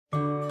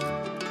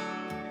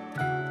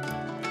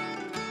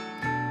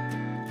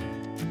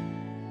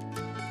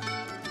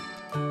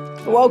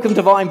Welcome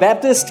to Vine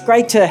Baptist.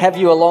 Great to have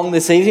you along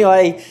this evening.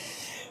 I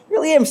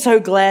really am so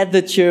glad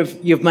that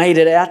you've made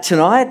it out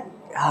tonight.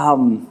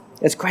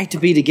 It's great to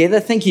be together.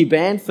 Thank you,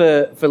 band,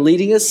 for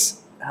leading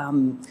us.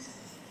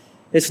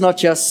 It's not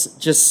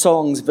just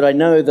songs, but I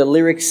know the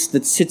lyrics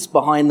that sits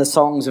behind the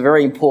songs are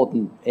very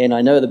important, and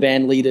I know the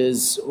band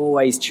leaders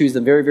always choose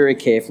them very, very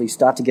carefully,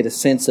 start to get a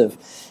sense of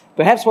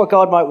perhaps what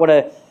God might want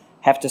to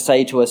have to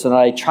say to us, and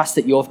I trust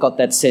that you've got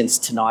that sense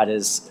tonight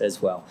as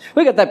well.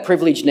 We've got that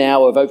privilege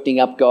now of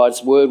opening up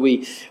God's Word.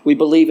 We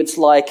believe it's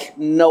like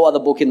no other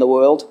book in the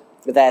world,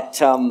 that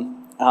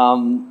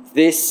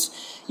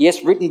this,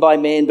 yes, written by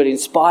man, but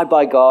inspired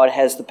by God,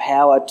 has the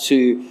power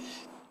to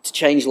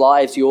change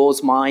lives,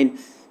 yours, mine.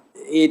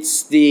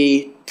 It's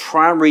the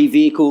primary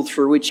vehicle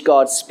through which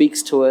God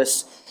speaks to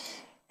us.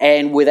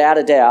 And without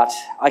a doubt,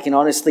 I can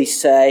honestly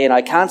say, and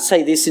I can't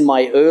say this in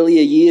my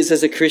earlier years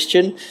as a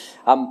Christian,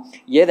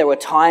 there were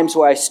times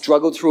where I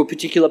struggled through a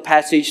particular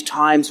passage,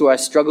 times where I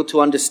struggled to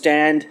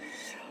understand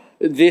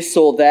this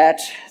or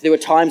that. There were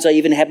times I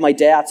even had my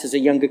doubts as a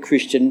younger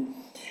Christian.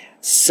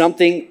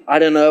 Something, I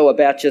don't know,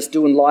 about just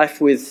doing life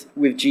with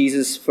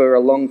Jesus for a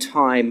long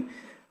time.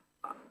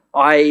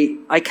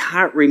 I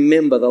can't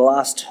remember the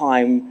last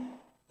time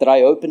that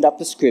I opened up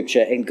the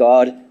scripture and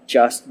God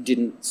just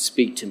didn't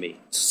speak to me.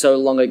 So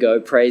long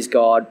ago, praise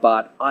God,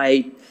 but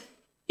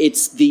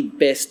it's the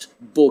best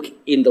book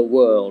in the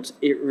world.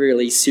 It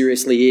really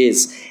seriously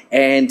is.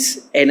 And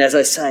as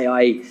I say,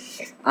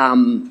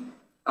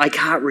 I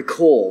can't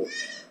recall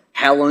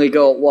how long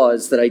ago it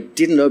was that I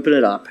didn't open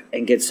it up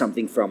and get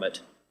something from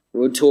it.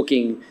 We're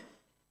talking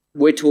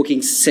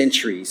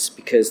centuries,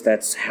 because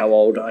that's how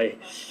old I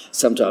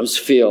sometimes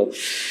feel.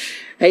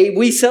 Hey,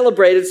 we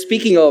celebrated,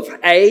 speaking of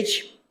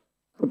age,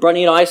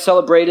 Bronnie and I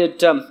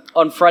celebrated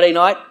on Friday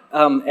night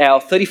our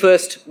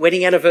 31st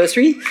wedding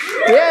anniversary.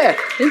 Yeah,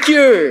 thank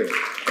you.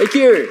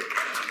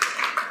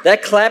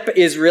 That clap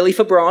is really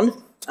for Bron.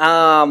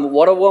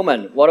 What a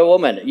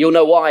woman. You'll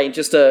know why in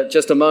just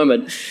a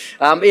moment.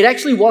 It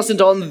actually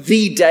wasn't on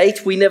the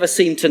date. We never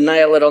seem to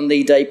nail it on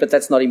the date, but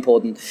that's not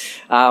important.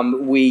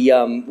 We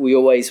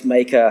always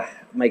make a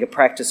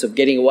practice of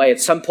getting away at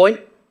some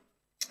point.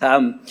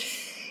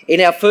 In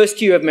our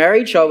first year of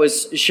marriage, I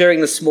was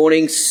sharing this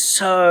morning,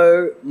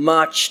 so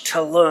much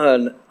to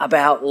learn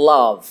about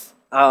love.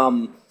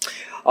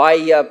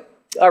 I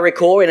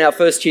recall in our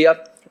first year,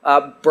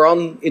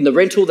 Bron, in the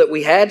rental that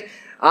we had,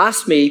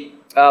 asked me,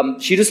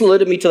 she just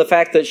alerted me to the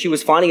fact that she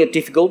was finding it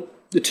difficult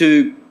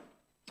to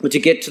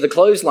get to the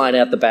clothesline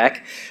out the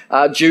back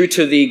due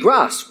to the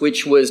grass,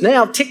 which was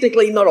now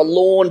technically not a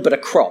lawn but a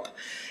crop.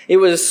 It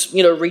was,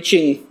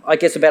 reaching, I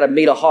guess, about 1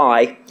 metre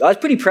high. I was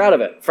pretty proud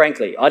of it,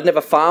 frankly. I'd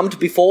never farmed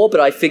before, but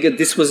I figured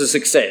this was a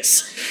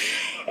success.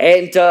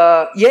 And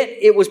yet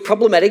it was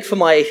problematic for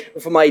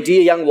my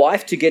dear young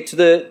wife to get to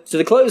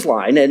the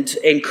clothesline. And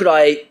could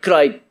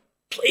I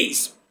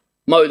please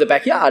mow the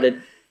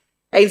backyard?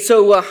 And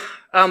so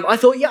I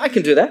thought, yeah, I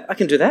can do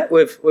that.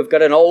 We've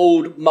got an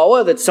old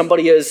mower that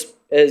somebody has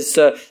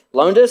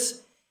loaned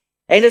us.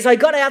 And as I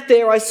got out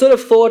there, I sort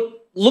of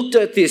looked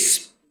at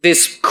this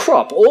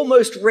crop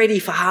almost ready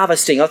for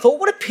harvesting. I thought,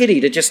 what a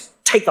pity to just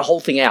take the whole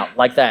thing out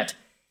like that.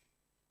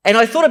 And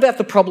I thought about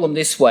the problem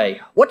this way.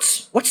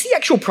 What's the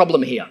actual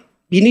problem here?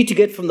 You need to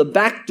get from the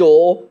back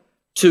door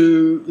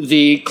to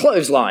the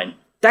clothesline.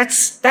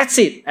 That's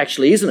it,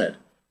 actually, isn't it?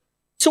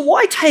 So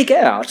why take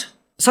out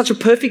such a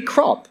perfect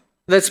crop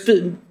that's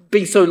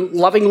been so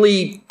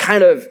lovingly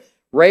kind of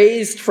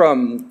raised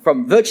from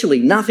virtually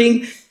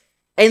nothing?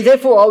 And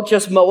therefore, I'll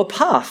just mow a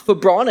path for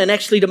Bron, and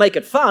actually to make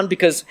it fun,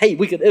 because, hey, it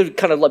would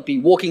kind of like be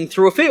walking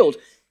through a field.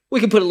 We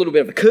could put a little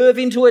bit of a curve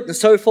into it and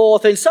so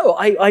forth. And so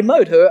I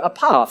mowed her a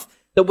path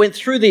that went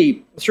through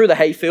the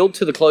hayfield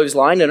to the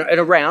clothesline and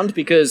around,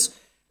 because,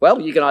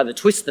 well, you can either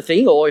twist the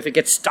thing, or if it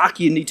gets stuck,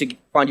 you need to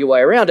find your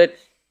way around it.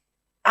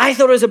 I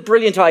thought it was a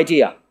brilliant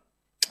idea,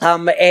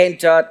 and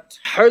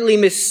totally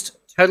missed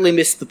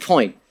the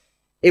point.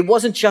 It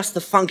wasn't just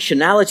the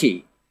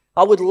functionality.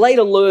 I would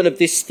later learn of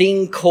this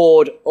thing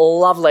called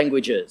love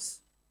languages.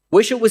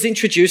 Wish it was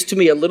introduced to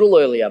me a little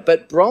earlier,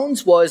 but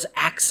Bron's was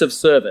acts of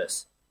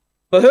service.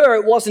 For her,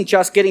 it wasn't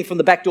just getting from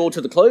the back door to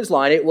the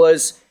clothesline. It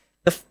was,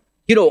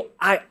 here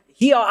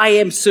I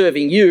am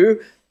serving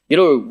you,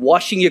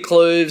 washing your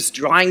clothes,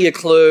 drying your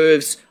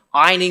clothes,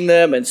 ironing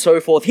them, and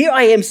so forth. Here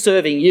I am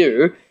serving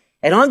you,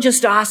 and I'm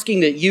just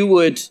asking that you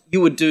would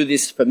do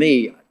this for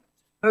me.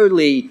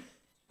 Totally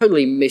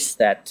missed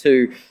that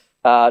to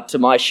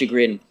my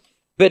chagrin.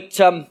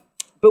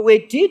 But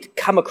we did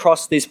come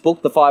across this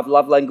book, The 5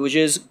 Love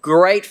Languages.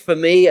 Great for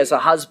me as a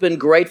husband,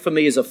 great for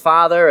me as a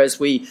father, as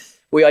we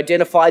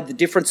identified the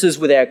differences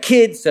with our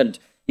kids. And,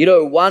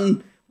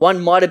 one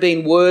might have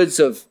been words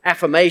of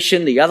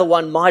affirmation, the other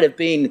one might have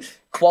been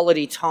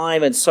quality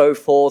time and so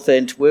forth.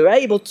 And we were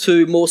able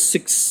to more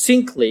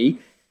succinctly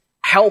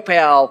help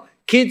our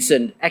kids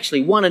and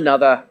actually one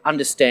another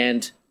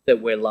understand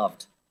that we're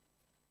loved.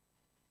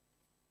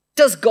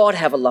 Does God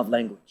have a love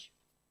language?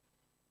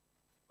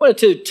 I wanted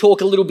to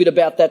talk a little bit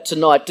about that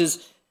tonight.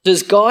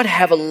 Does God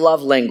have a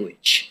love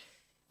language?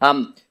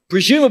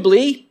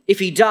 Presumably, if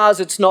he does,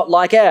 it's not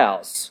like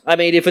ours. I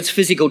mean, if it's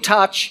physical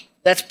touch,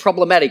 that's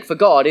problematic for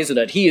God, isn't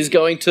it? He is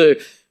going to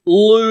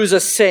lose a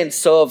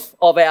sense of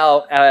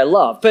our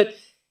love. But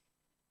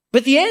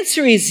the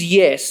answer is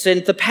yes,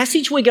 and the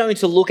passage we're going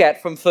to look at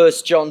from 1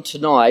 John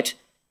tonight,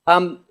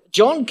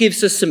 John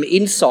gives us some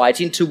insight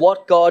into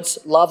what God's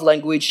love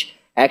language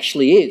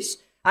actually is.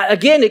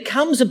 Again, it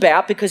comes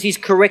about because he's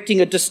correcting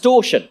a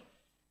distortion.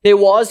 There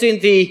was in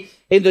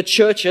the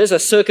churches, a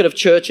circuit of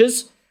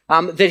churches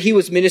that he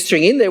was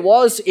ministering in, there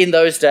was in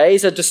those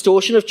days a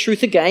distortion of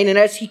truth again, and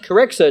as he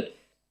corrects it,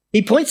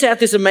 he points out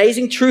this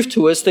amazing truth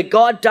to us that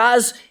God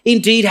does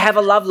indeed have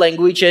a love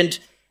language, and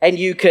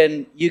you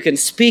can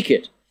speak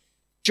it.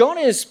 John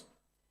is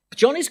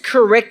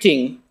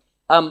correcting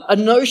a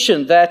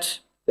notion that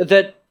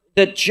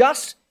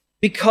just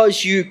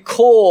because you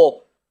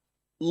call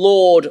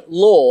Lord,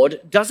 Lord,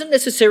 doesn't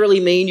necessarily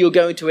mean you're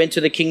going to enter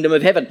the kingdom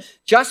of heaven.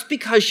 Just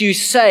because you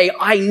say,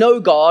 I know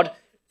God,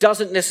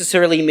 doesn't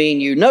necessarily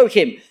mean you know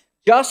him.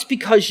 Just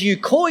because you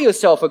call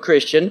yourself a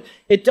Christian,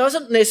 it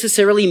doesn't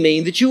necessarily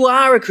mean that you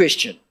are a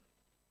Christian.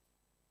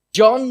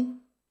 John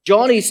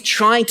is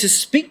trying to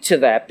speak to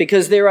that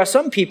because there are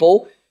some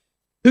people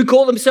who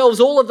call themselves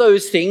all of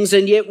those things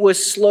and yet were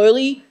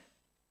slowly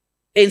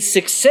and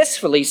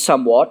successfully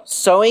somewhat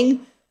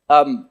sowing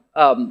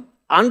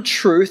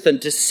untruth and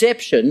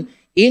deception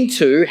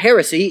into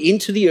heresy,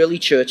 into the early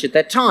church at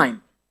that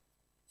time.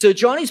 So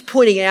John is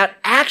pointing out,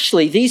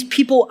 actually, these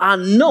people are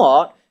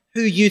not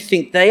who you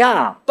think they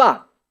are.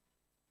 But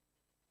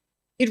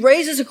it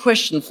raises a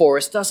question for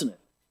us, doesn't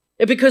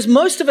it? Because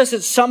most of us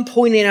at some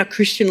point in our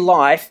Christian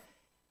life,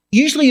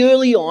 usually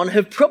early on,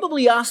 have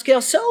probably asked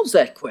ourselves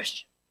that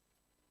question.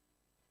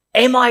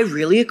 Am I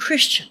really a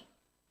Christian?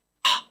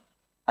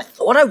 I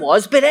thought I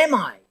was, but am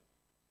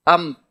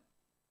I?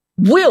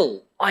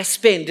 Will I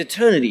spend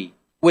eternity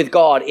with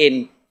God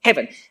in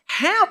heaven?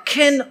 How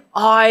can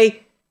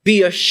I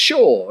be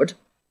assured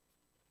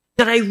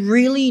that I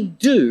really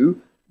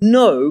do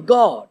know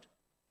God?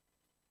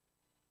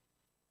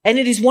 And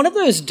it is one of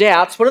those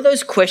doubts, one of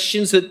those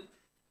questions that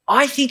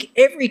I think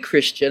every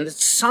Christian at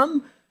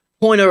some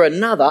point or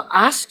another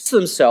asks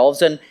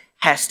themselves and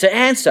has to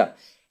answer.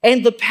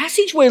 And the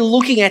passage we're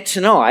looking at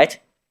tonight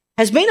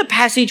has been a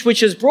passage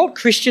which has brought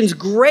Christians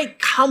great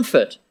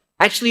comfort,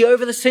 actually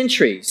over the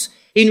centuries,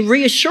 in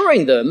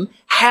reassuring them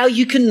how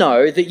you can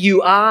know that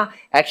you are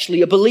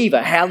actually a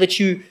believer, how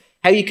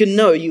you can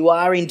know you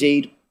are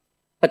indeed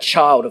a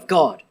child of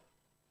God.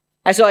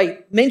 As I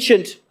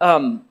mentioned,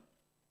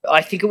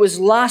 I think it was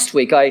last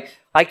week,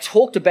 I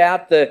talked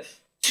about the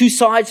two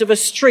sides of a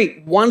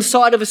street. One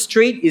side of a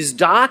street is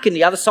dark and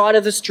the other side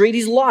of the street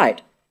is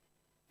light.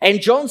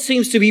 And John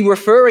seems to be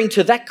referring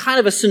to that kind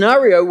of a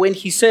scenario when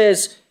he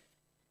says,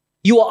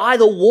 you are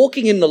either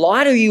walking in the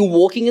light or you're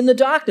walking in the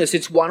darkness.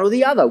 It's one or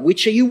the other.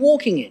 Which are you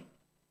walking in?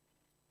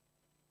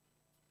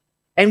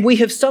 And we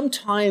have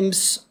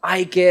sometimes,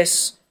 I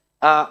guess,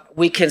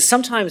 we can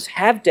sometimes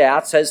have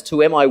doubts as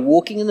to am I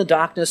walking in the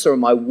darkness or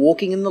am I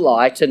walking in the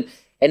light?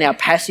 And our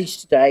passage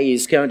today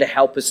is going to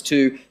help us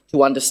to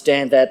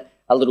understand that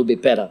a little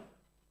bit better.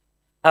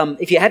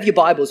 If you have your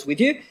Bibles with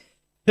you,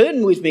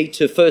 turn with me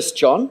to 1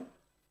 John.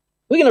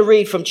 We're going to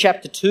read from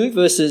chapter 2,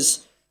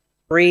 verses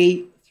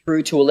 3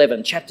 through to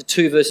 11. Chapter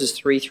 2, verses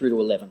 3 through to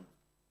 11.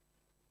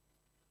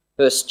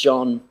 1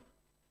 John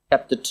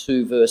chapter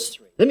 2, verse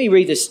 3. Let me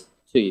read this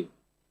to you.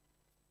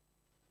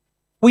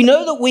 We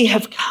know that we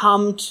have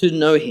come to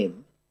know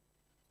him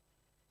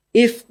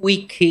if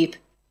we keep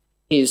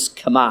his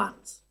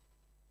commands.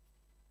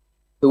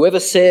 Whoever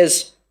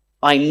says,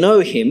 I know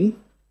him,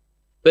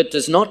 but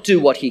does not do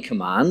what he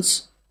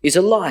commands, is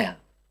a liar,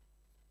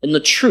 and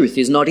the truth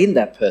is not in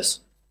that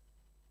person.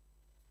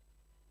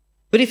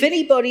 But if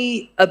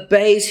anybody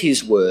obeys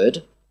his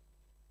word,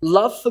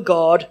 love for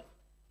God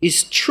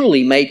is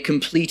truly made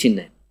complete in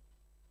them.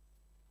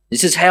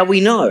 This is how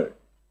we know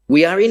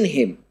we are in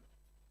him.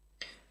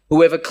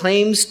 Whoever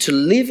claims to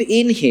live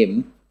in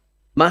him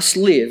must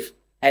live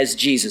as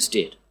Jesus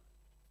did.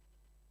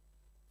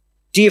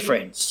 Dear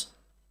friends,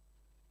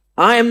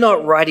 I am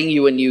not writing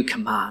you a new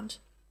command,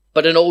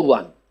 but an old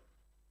one,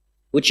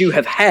 which you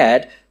have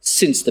had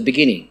since the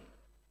beginning.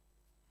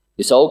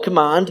 This old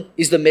command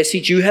is the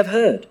message you have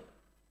heard.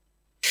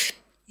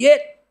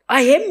 Yet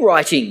I am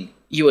writing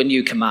you a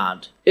new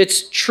command.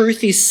 Its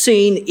truth is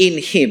seen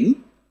in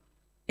him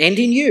and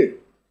in you,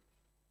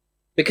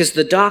 because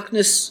the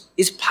darkness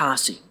is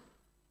passing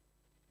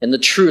and the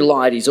true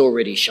light is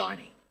already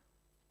shining.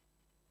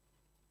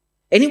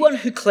 Anyone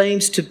who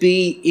claims to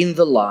be in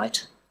the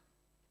light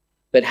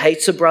but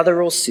hates a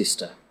brother or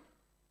sister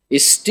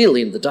is still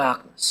in the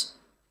darkness.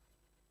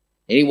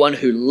 Anyone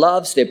who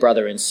loves their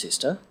brother and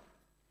sister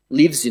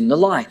lives in the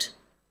light,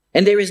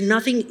 and there is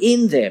nothing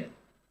in them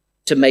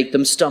to make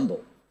them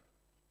stumble.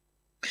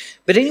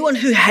 But anyone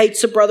who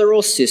hates a brother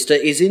or sister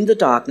is in the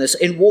darkness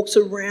and walks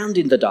around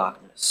in the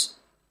darkness.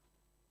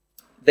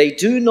 They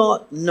do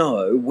not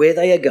know where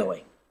they are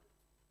going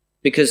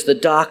because the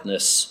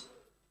darkness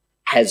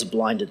has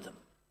blinded them.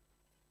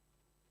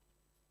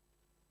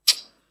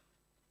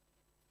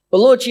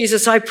 Well, Lord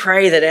Jesus, I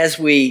pray that as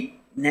we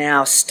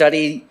now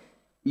study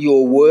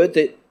your word,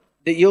 that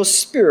your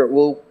Spirit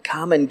will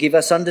come and give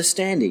us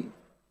understanding.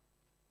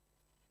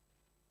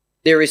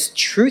 There is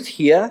truth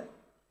here,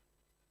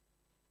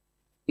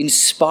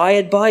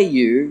 inspired by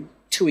you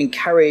to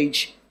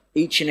encourage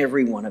each and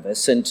every one of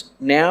us. And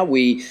now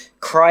we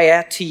cry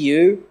out to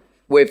you.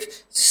 We've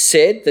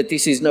said that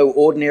this is no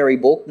ordinary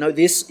book. No,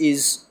 this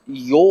is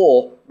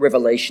your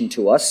revelation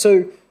to us.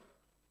 So,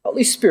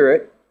 Holy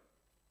Spirit,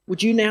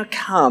 would you now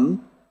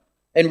come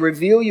and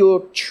reveal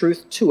your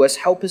truth to us?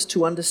 Help us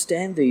to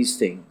understand these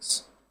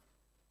things.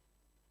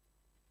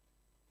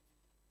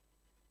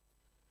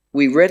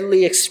 We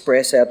readily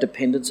express our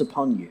dependence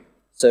upon you.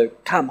 So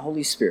come,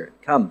 Holy Spirit,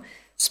 come.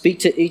 Speak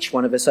to each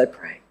one of us, I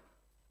pray.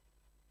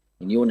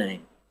 In your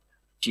name,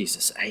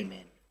 Jesus,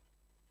 amen.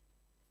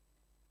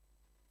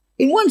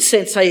 In one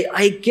sense,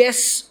 I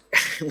guess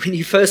when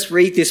you first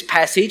read this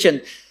passage,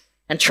 and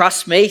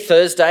trust me,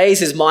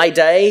 Thursdays is my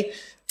day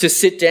to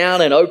sit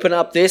down and open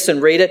up this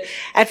and read it.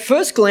 At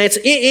first glance,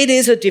 it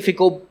is a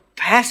difficult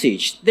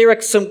passage. There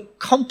are some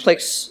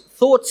complex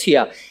thoughts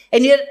here.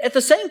 And yet, at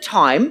the same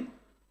time,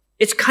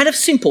 it's kind of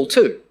simple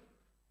too.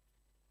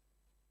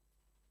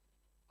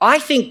 I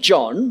think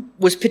John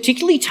was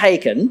particularly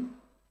taken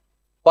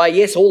by,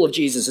 yes, all of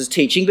Jesus'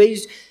 teaching, but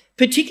he's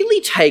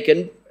particularly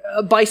taken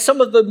by some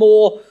of the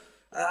more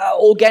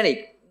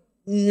organic,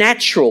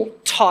 natural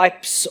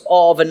types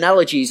of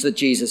analogies that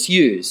Jesus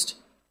used.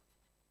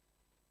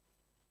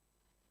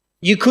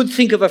 You could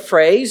think of a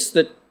phrase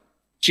that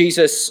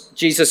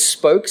Jesus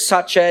spoke,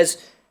 such as,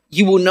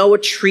 "You will know a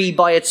tree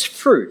by its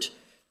fruit,"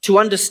 to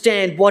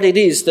understand what it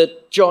is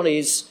that John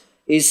is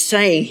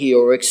saying here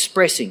or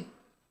expressing.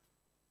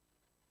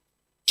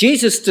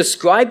 Jesus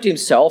described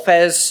himself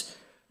as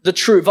the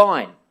true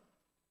vine.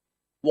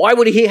 Why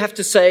would he have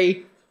to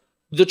say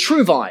the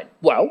true vine?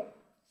 Well,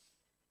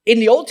 in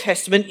the Old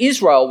Testament,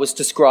 Israel was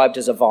described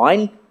as a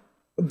vine,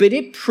 but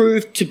it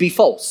proved to be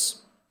false.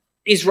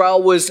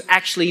 Israel was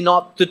actually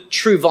not the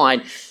true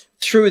vine.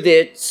 Through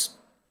their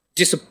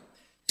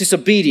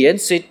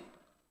disobedience, it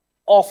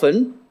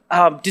often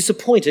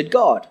disappointed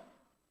God.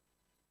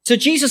 So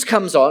Jesus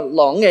comes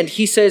along and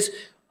he says,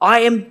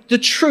 "I am the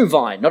true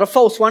vine," not a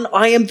false one.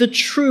 "I am the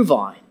true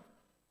vine."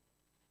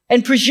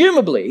 And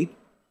presumably,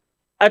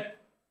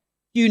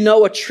 you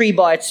know a tree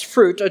by its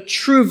fruit. A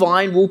true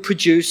vine will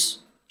produce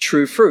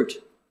true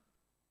fruit.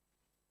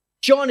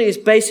 John is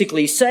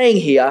basically saying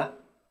here,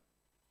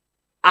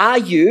 are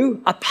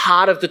you a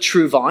part of the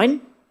true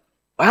vine?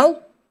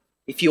 Well,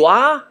 if you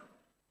are,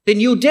 then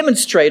you'll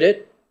demonstrate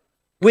it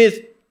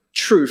with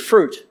true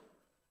fruit.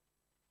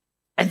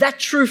 And that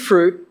true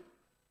fruit,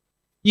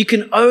 you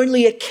can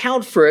only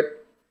account for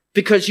it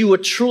because you are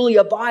truly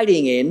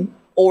abiding in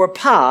or a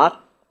part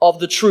of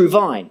the true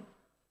vine.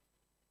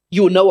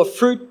 You'll know a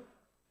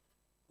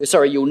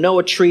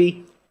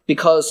tree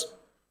because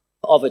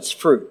of its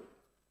fruit.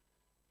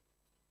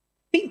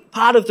 I think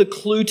part of the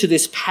clue to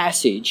this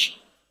passage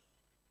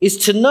is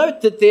to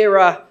note that there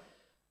are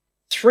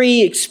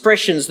three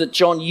expressions that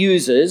John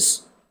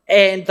uses,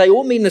 and they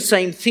all mean the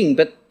same thing,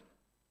 but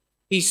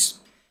he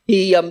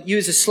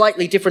uses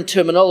slightly different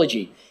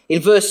terminology.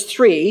 In verse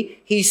 3,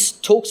 he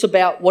talks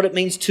about what it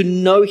means to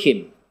know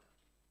him.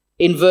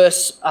 In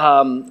verse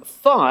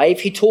 5,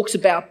 he talks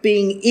about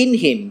being in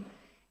him.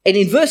 And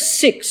in verse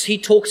 6, he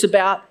talks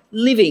about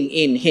living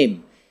in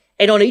him.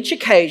 And on each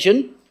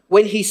occasion,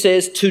 when he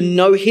says to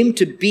know him,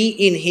 to be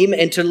in him,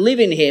 and to live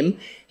in him,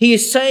 he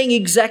is saying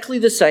exactly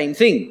the same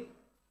thing.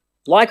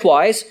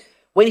 Likewise,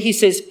 when he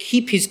says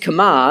keep his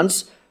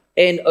commands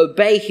and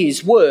obey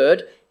his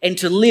word and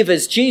to live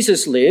as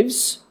Jesus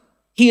lives,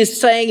 he is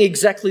saying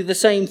exactly the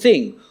same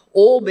thing.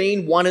 All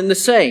mean one and the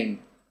same.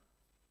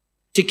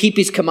 To keep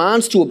his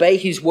commands, to obey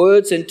his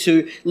words, and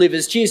to live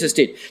as Jesus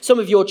did. Some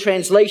of your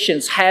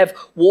translations have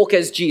walk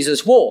as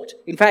Jesus walked.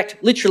 In fact,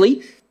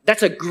 literally,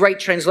 that's a great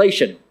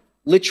translation.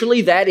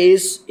 Literally, that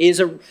is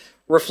a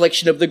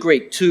reflection of the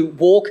Greek, to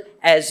walk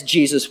as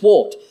Jesus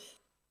walked.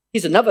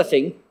 Here's another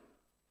thing.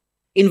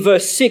 In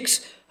verse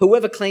 6,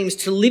 whoever claims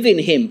to live in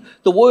him,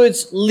 the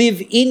words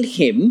live in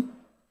him,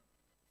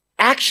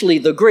 actually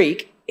the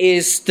Greek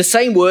is the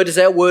same word as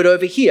our word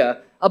over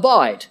here,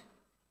 abide.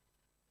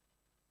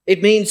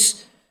 It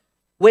means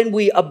when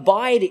we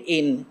abide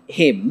in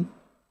him,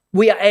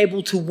 we are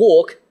able to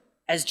walk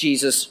as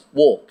Jesus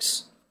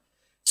walks.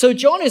 So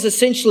John is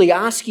essentially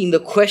asking the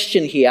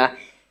question here,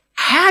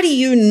 how do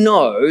you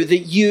know that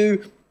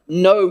you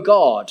know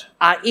God,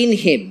 are in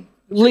him,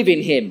 live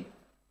in him,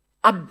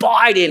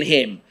 abide in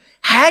him?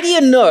 How do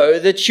you know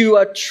that you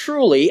are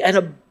truly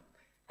an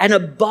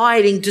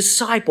abiding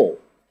disciple?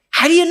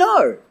 How do you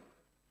know?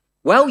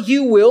 Well,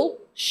 you will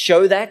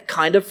show that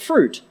kind of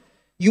fruit.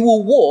 You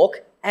will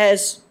walk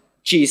as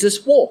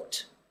Jesus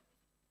walked.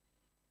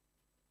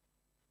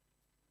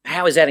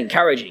 How is that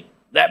encouraging?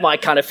 That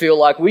might kind of feel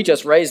like we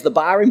just raised the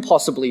bar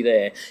impossibly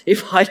there.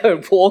 If I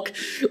don't walk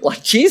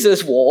like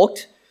Jesus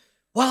walked,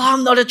 well,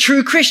 I'm not a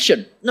true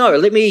Christian. No,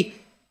 let me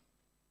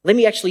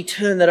actually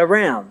turn that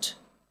around.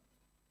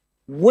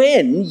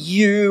 When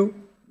you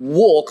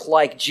walk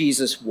like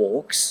Jesus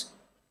walks,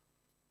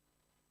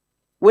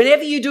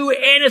 whenever you do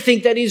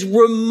anything that is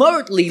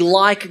remotely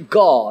like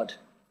God,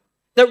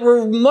 that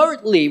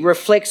remotely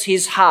reflects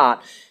his heart,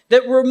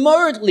 that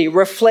remotely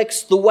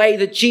reflects the way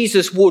that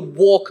Jesus would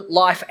walk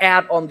life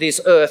out on this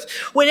earth,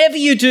 whenever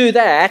you do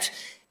that,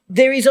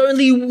 there is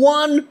only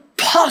one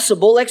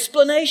possible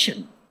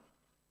explanation.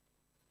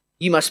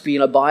 You must be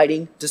an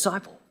abiding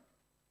disciple.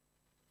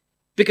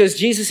 Because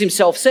Jesus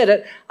himself said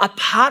it,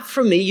 apart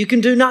from me, you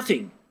can do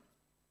nothing.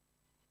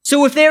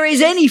 So if there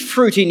is any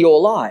fruit in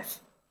your life,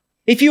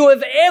 if you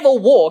have ever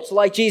walked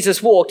like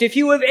Jesus walked, if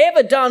you have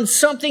ever done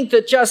something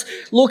that just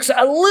looks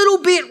a little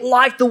bit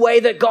like the way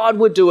that God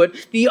would do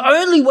it, the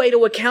only way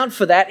to account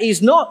for that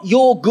is not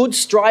your good,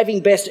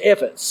 striving, best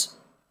efforts.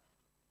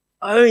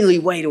 Only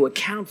way to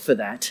account for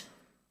that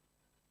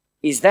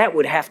is that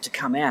would have to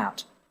come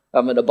out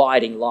of an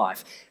abiding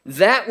life.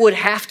 That would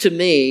have to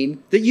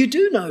mean that you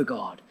do know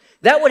God.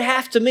 That would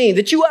have to mean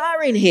that you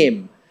are in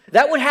him.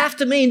 That would have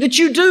to mean that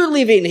you do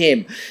live in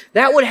him.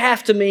 That would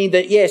have to mean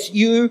that, yes,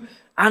 you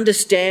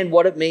understand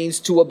what it means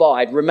to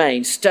abide,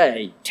 remain,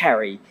 stay,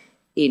 tarry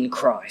in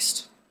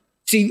Christ.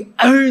 It's the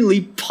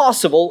only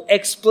possible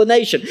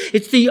explanation.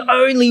 It's the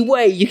only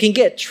way you can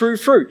get true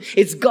fruit.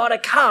 It's got to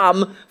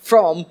come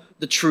from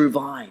the true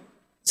vine.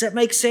 Does that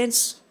make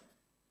sense?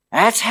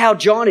 That's how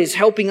John is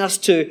helping us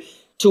to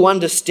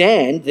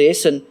understand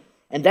this, and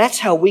that's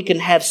how we can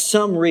have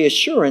some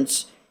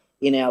reassurance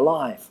in our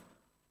life.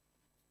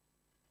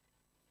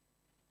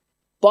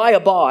 By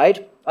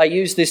abide, I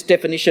used this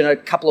definition a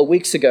couple of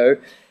weeks ago.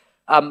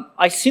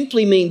 I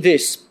simply mean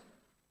this.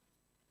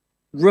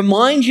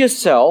 Remind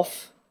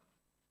yourself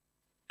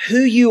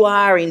who you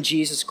are in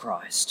Jesus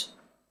Christ.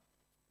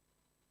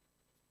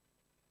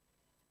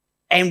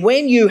 And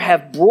when you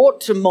have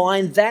brought to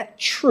mind that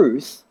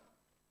truth,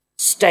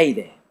 stay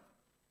there.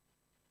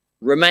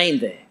 Remain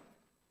there.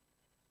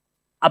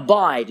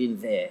 Abide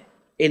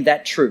in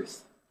that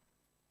truth.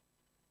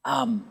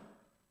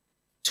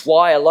 It's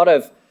why a lot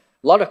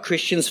of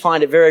Christians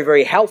find it very,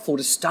 very helpful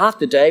to start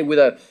the day with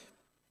a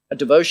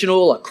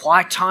devotional, a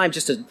quiet time,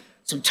 just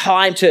some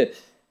time to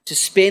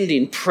spend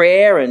in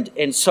prayer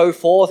and so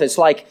forth. It's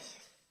like,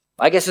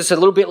 I guess it's a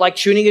little bit like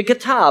tuning a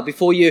guitar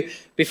before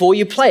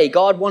you play.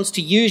 God wants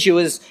to use you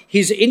as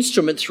his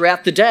instrument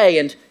throughout the day,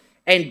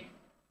 and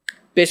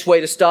best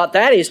way to start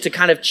that is to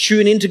kind of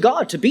tune into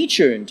God, to be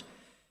tuned,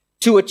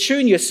 to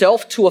attune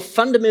yourself to a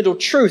fundamental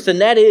truth,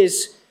 and that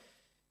is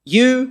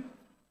you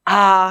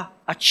are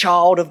a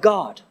child of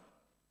God.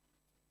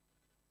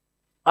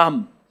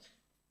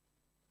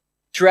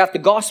 Throughout the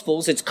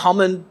Gospels, it's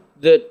common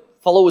that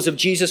followers of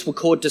Jesus were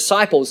called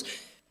disciples.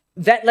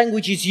 That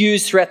language is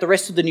used throughout the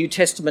rest of the New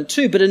Testament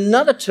too, but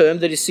another term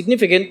that is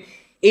significant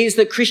is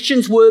that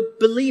Christians were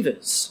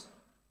believers.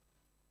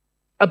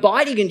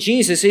 Abiding in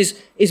Jesus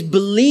is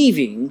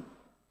believing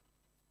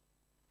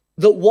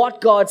that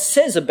what God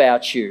says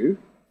about you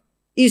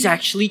is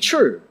actually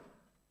true.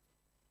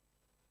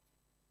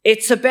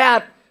 It's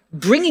about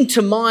bringing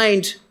to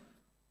mind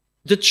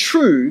the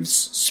truths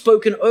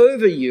spoken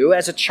over you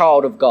as a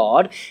child of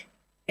God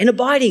and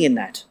abiding in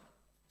that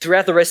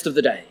throughout the rest of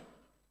the day.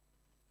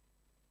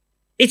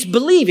 It's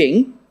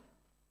believing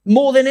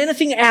more than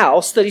anything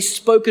else that is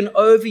spoken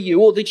over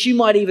you or that you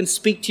might even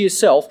speak to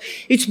yourself.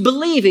 It's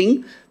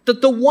believing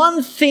that the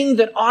one thing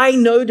that I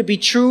know to be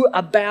true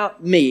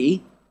about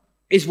me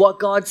is what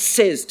God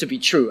says to be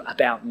true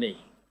about me.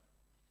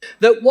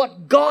 That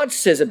what God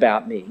says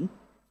about me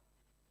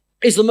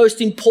is the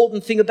most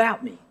important thing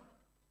about me.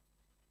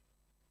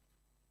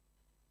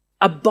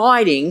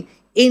 Abiding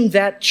in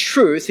that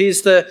truth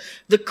is the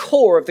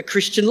core of the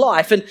Christian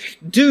life. And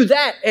do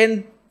that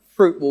and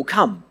fruit will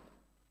come.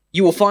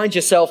 You will find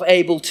yourself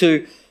able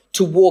to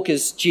walk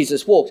as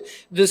Jesus walked.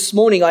 This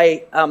morning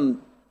I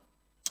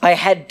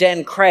had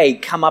Dan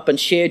Craig come up and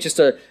share just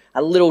a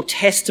little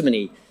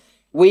testimony.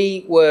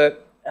 We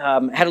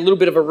had a little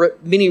bit of a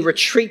mini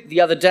retreat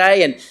the other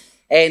day,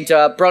 and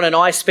Bron and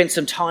I spent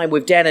some time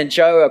with Dan and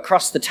Joe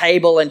across the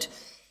table,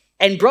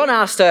 and Bron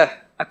asked a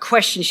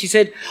question. She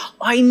said,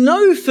 I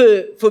know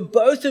for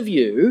both of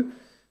you,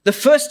 the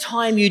first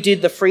time you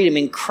did the Freedom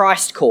in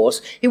Christ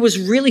course, it was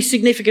really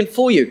significant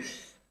for you.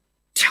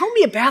 Tell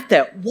me about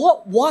that.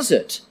 What was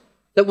it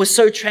that was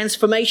so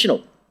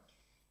transformational?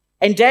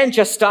 And Dan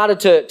just started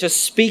to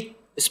speak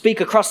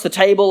across the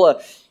table,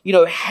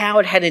 how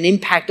it had an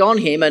impact on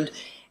him. And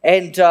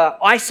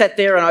I sat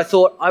there and I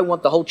thought, I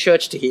want the whole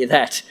church to hear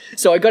that.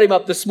 So I got him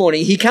up this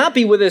morning. He can't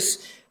be with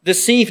us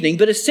this evening,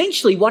 but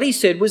essentially what he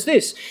said was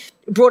this.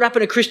 Brought up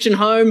in a Christian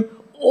home,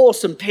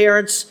 awesome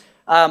parents.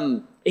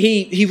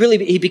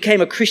 He became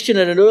a Christian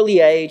at an early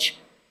age,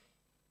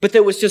 but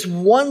there was just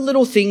one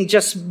little thing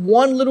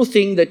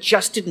that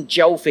just didn't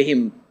gel for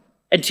him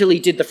until he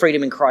did the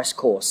Freedom in Christ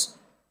course.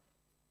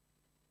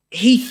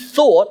 He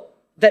thought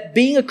that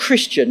being a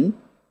Christian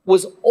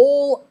was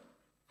all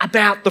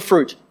about the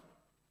fruit,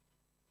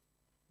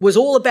 was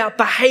all about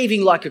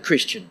behaving like a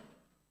Christian.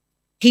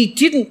 He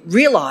didn't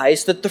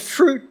realize that the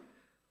fruit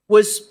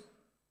was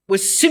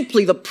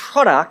simply the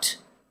product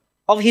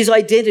of his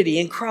identity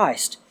in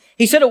Christ.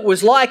 He said it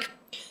was like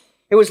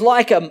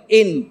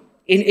in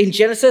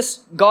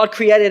Genesis, God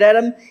created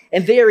Adam,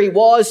 and there he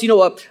was,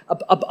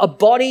 a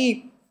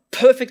body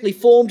perfectly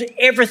formed.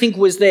 Everything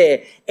was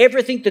there.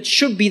 Everything that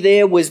should be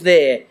there was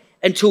there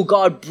until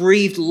God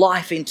breathed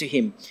life into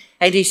him.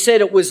 And he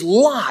said it was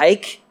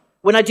like,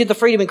 when I did the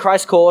Freedom in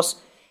Christ course,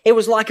 it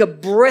was like a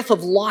breath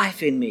of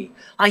life in me.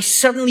 I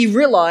suddenly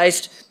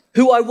realized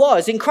who I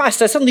was in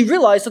Christ. I suddenly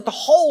realized that the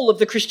whole of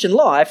the Christian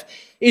life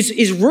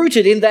is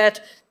rooted in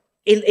that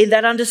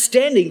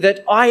understanding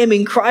that I am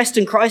in Christ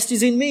and Christ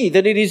is in me,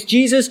 that it is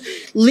Jesus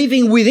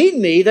living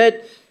within me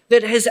that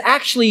has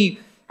actually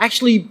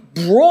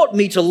brought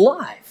me to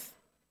life.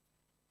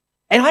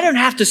 And I don't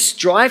have to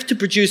strive to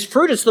produce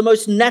fruit. It's the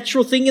most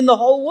natural thing in the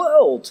whole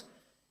world.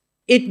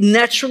 It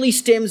naturally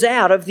stems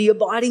out of the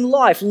abiding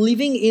life,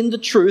 living in the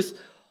truth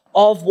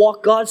of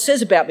what God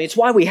says about me. It's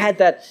why we had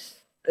that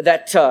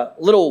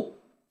little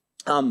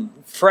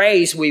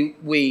phrase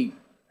we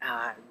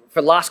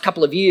for the last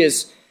couple of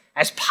years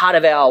as part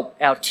of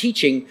our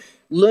teaching,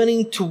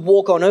 learning to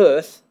walk on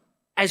earth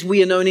as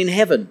we are known in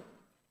heaven.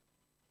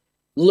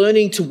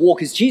 Learning to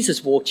walk as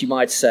Jesus walked, you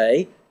might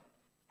say,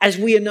 as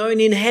we are known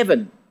in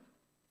heaven.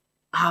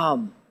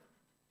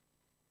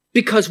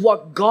 Because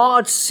what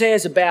God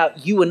says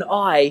about you and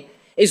I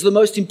is the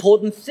most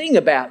important thing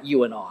about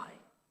you and I.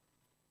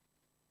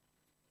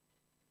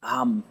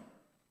 Let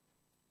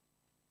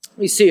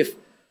me see if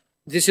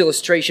this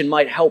illustration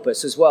might help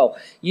us as well.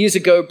 Years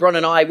ago, Bron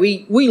and I,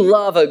 we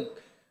love a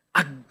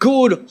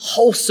good,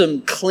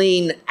 wholesome,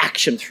 clean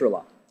action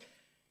thriller.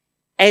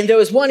 And there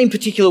was one in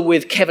particular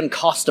with Kevin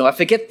Costner. I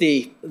forget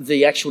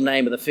the actual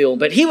name of the film,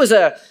 but he was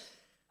a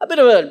bit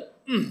of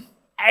an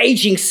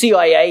aging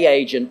CIA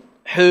agent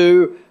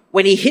who,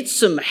 when he hit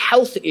some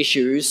health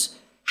issues,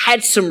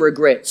 had some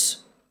regrets.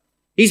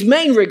 His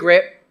main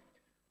regret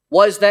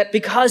was that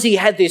because he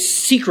had this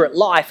secret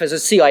life as a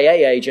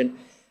CIA agent,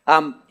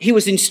 he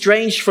was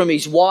estranged from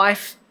his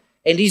wife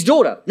and his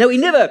daughter. Now, he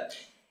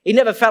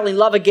never fell in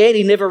love again.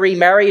 He never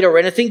remarried or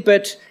anything.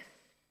 But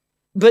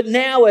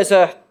now, as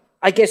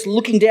I guess,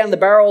 looking down the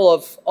barrel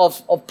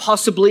of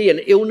possibly an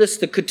illness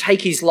that could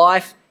take his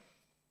life,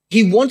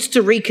 he wants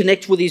to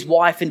reconnect with his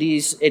wife and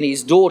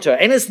his daughter.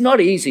 And it's not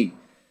easy.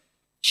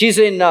 She's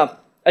in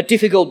a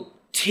difficult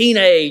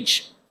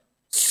teenage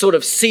sort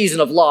of season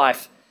of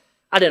life.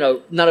 I don't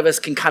know, none of us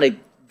can kind of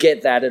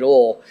get that at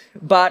all.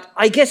 But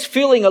I guess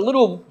feeling a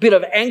little bit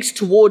of angst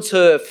towards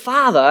her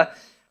father,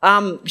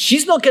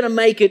 she's not going to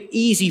make it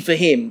easy for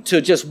him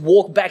to just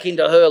walk back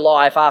into her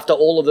life after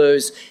all of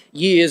those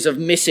years of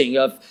missing,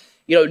 of,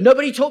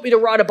 nobody taught me to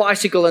ride a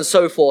bicycle and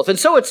so forth. And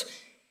so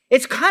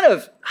it's kind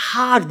of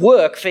hard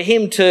work for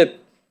him to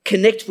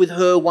connect with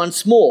her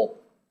once more.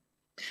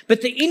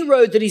 But the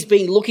inroad that he's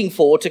been looking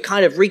for to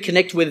kind of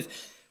reconnect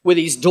with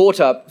his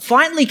daughter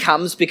finally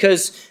comes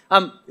because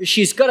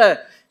she's got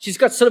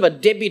sort of a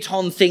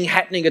debutante thing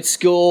happening at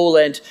school,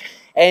 and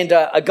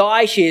a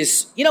guy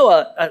she's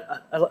got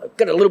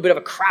a little bit of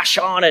a crush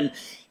on,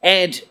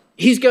 and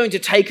he's going to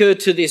take her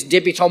to this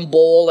debutante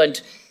ball,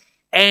 and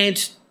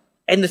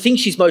the thing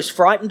she's most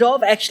frightened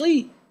of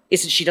actually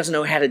is that she doesn't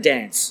know how to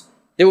dance.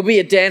 There will be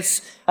a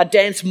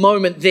dance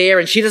moment there,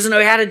 and she doesn't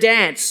know how to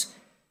dance.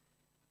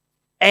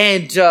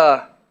 And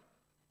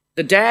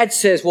the dad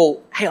says,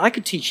 well, hey, I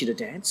could teach you to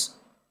dance.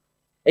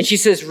 And she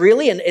says,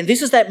 really? And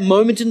this is that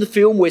moment in the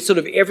film where sort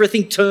of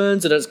everything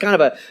turns, and it's kind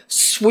of a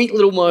sweet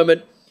little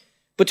moment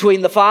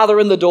between the father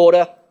and the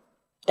daughter.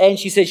 And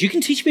she says, you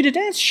can teach me to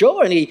dance?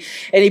 Sure. And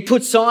he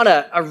puts on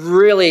a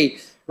really,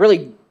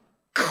 really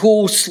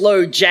cool,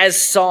 slow jazz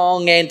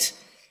song, and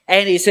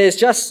he says,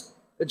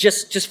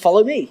 just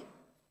follow me.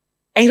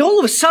 And all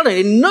of a sudden,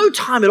 in no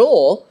time at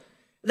all,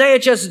 they are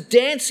just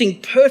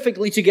dancing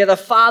perfectly together,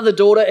 father,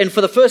 daughter, and for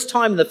the first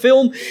time in the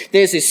film,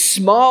 there's this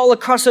smile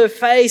across her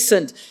face,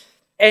 and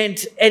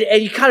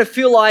you kind of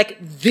feel like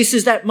this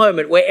is that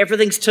moment where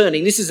everything's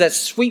turning. This is that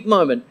sweet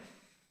moment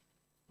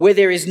where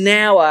there is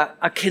now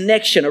a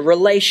connection, a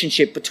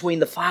relationship between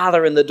the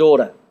father and the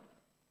daughter.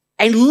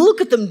 And look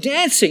at them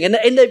dancing, and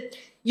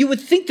you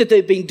would think that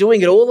they've been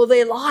doing it all of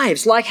their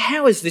lives. Like,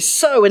 how is this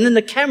so? And then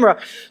the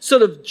camera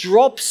sort of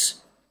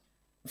drops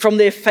from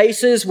their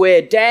faces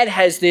where dad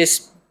has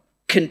this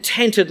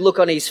contented look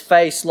on his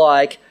face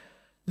like,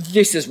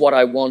 this is what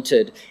I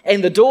wanted.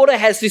 And the daughter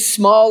has this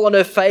smile on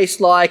her face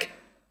like,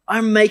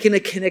 I'm making a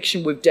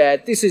connection with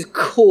dad. This is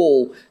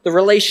cool. The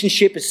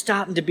relationship is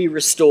starting to be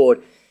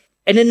restored.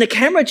 And then the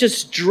camera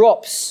just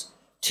drops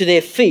to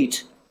their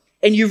feet,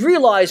 and you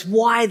realize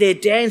why they're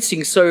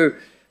dancing so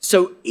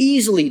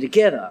easily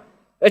together.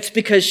 It's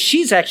because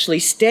she's actually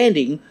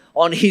standing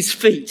on his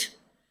feet.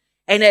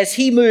 And as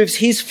he moves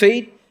his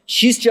feet,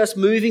 she's just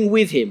moving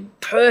with him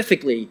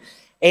perfectly.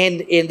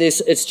 And in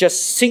this, it's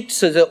just synced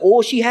so that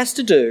all she has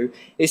to do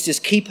is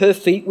just keep her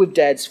feet with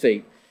dad's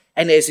feet.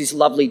 And there's this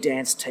lovely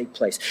dance take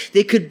place.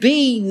 There could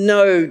be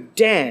no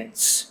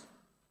dance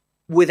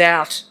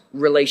without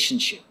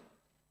relationship.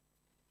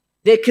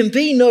 There can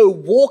be no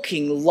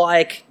walking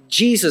like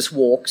Jesus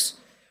walks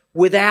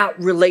without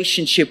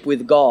relationship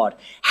with God.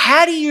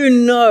 How do you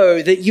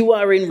know that you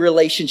are in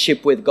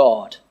relationship with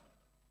God?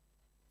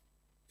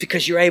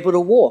 Because you're able to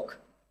walk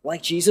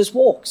like Jesus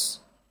walks.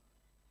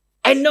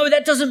 And no,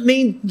 that doesn't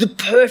mean the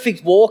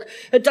perfect walk.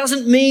 It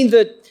doesn't mean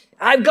that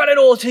I've got it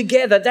all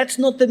together. That's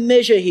not the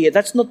measure here.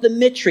 That's not the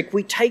metric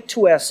we take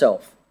to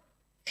ourselves.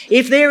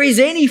 If there is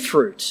any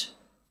fruit,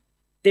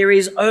 there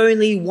is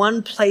only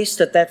one place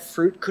that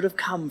fruit could have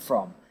come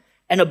from,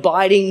 an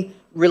abiding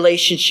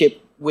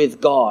relationship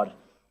with God.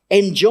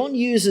 And John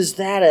uses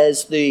that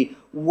as the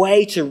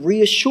way to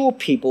reassure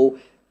people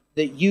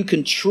that you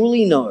can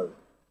truly know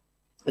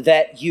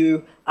that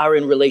you are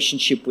in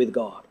relationship with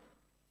God.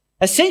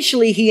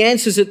 Essentially, he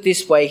answers it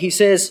this way. He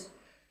says,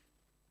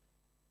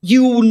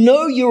 you will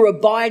know you're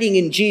abiding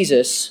in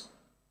Jesus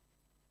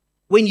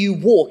when you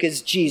walk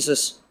as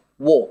Jesus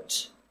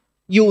walked.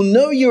 You'll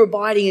know you're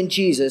abiding in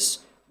Jesus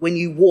when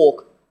you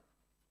walk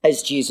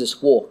as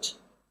Jesus walked.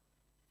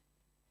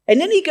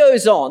 And then he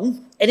goes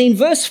on, and in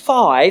verse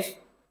 5,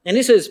 and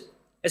this is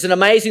an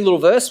amazing little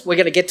verse. We're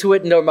going to get to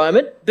it in a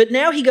moment. But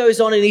now he goes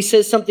on and he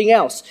says something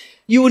else.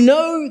 You will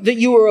know that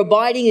you are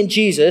abiding in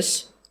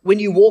Jesus when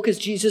you walk as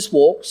Jesus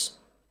walks.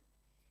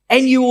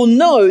 And you will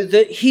know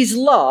that his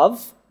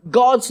love,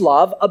 God's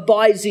love,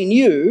 abides in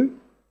you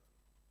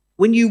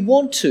when you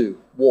want to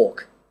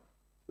walk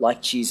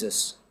like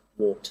Jesus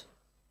walked.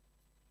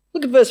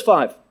 Look at verse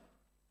 5.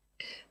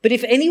 But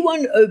if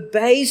anyone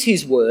obeys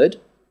his word,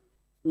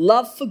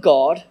 love for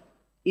God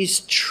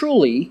is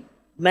truly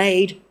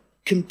made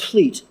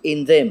complete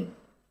in them.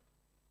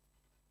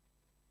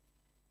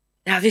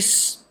 Now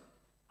this,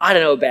 I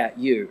don't know about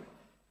you,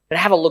 but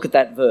have a look at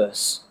that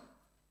verse.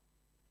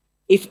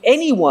 If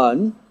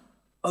anyone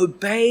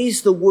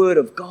obeys the word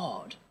of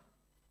God,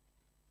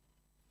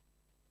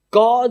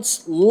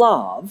 God's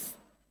love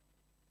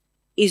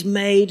is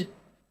made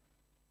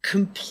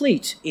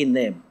complete in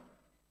them.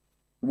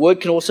 The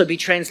word can also be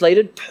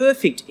translated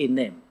perfect in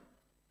them.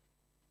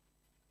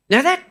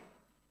 Now that,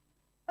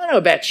 I don't know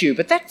about you,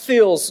 but that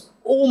feels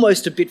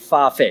almost a bit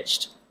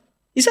far-fetched.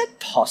 Is that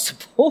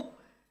possible?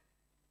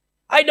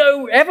 I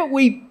know,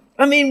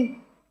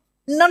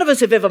 none of us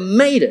have ever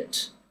made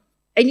it.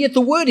 And yet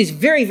the word is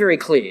very, very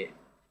clear.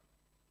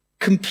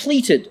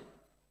 Completed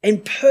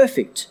and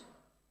perfect.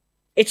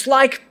 It's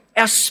like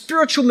our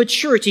spiritual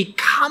maturity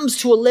comes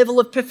to a level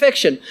of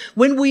perfection.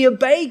 When we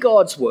obey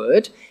God's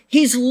word,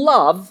 his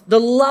love, the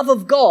love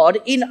of God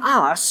in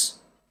us,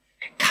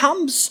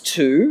 comes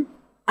to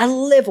a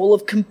level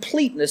of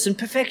completeness and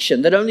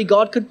perfection that only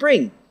God could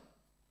bring.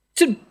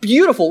 It's a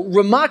beautiful,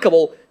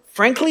 remarkable,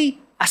 frankly,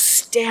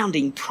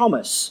 astounding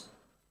promise.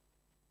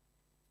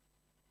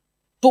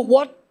 But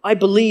what I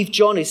believe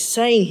John is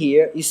saying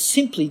here is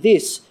simply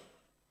this: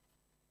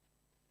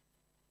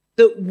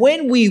 that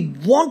when we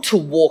want to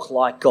walk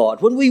like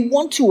God, when we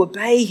want to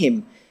obey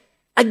him,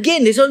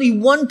 again, there's only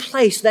one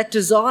place that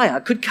desire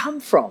could come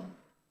from.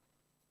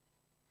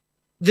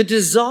 The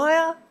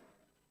desire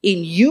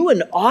in you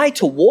and I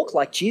to walk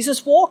like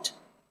Jesus walked,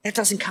 that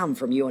doesn't come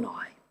from you and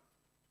I.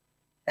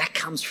 That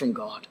comes from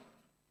God.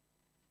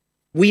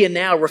 We are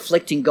now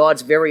reflecting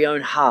God's very own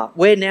heart.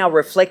 We're now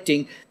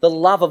reflecting the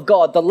love of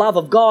God. The love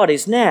of God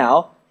is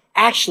now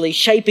actually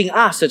shaping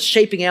us. It's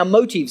shaping our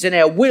motives and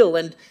our will,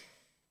 and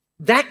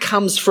that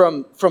comes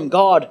from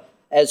God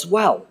as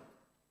well.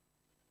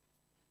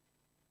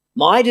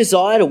 My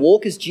desire to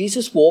walk as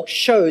Jesus walked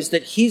shows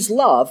that his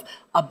love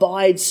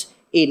abides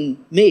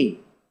in me,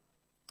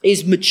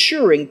 is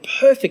maturing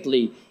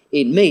perfectly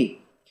in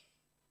me.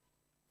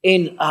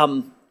 In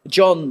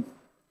John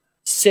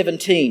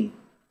 17,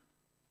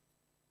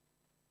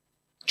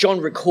 John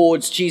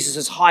records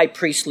Jesus' high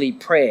priestly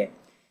prayer.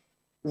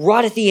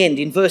 Right at the end,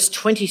 in verse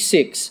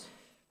 26,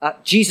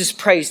 Jesus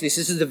prays this.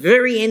 This is the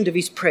very end of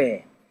his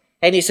prayer.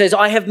 And he says,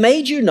 I have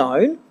made you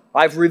known,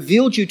 I've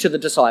revealed you to the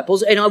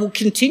disciples, and I will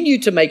continue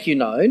to make you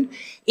known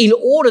in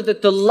order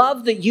that the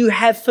love that you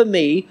have for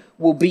me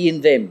will be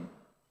in them.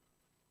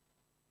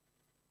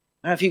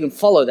 I don't know if you can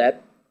follow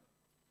that.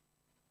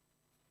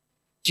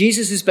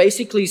 Jesus is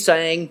basically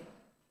saying,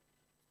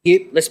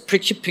 here, let's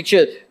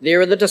picture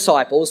there are the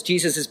disciples.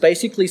 Jesus is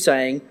basically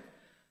saying,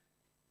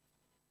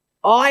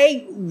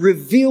 I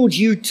revealed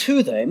you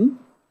to them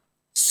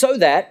so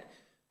that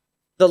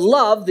the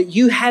love that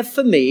you have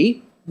for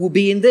me will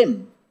be in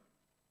them.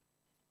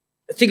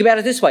 Think about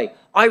it this way.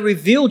 I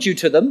revealed you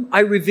to them. I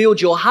revealed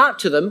your heart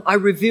to them. I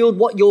revealed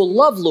what your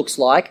love looks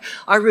like.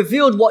 I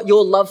revealed what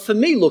your love for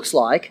me looks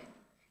like.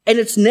 And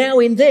it's now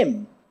in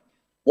them.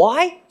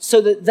 Why?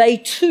 So that they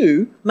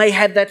too may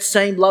have that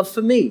same love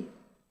for me.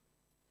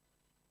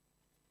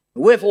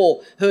 We've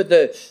all heard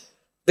the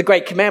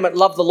great commandment,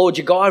 love the Lord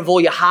your God with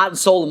all your heart and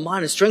soul and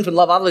mind and strength, and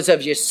love others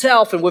as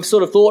yourself. And we've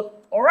sort of thought,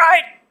 all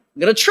right, I'm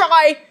going to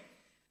try.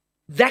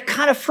 That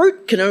kind of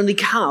fruit can only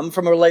come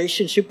from a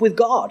relationship with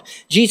God.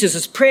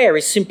 Jesus' prayer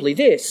is simply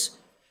this,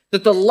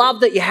 that the love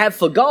that you have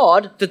for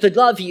God, that the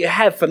love you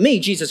have for me,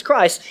 Jesus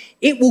Christ,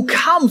 it will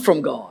come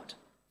from God.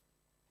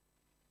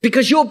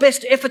 Because your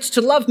best efforts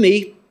to love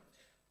me,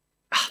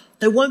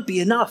 they won't be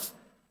enough.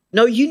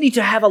 No, you need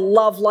to have a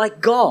love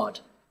like God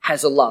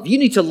has a love. You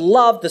need to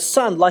love the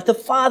Son like the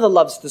Father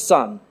loves the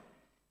Son.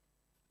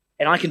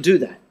 And I can do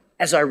that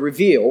as I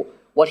reveal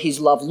what his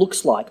love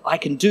looks like. I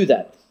can do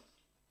that.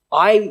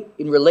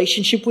 In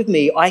relationship with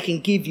me, I can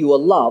give you a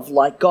love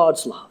like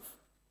God's love.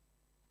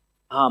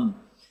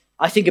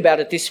 I think about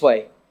it this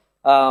way.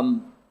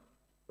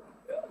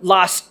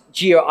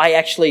 Last year, I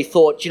actually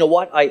thought, you know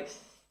what?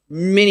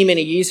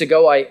 Many years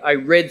ago, I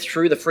read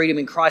through the Freedom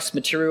in Christ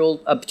material,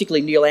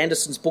 particularly Neil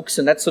Anderson's books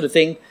and that sort of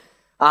thing.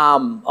 I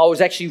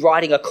was actually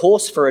writing a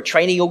course for a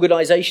training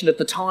organisation at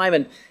the time,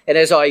 and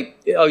as I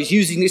was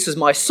using this as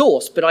my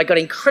source, but I got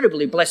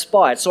incredibly blessed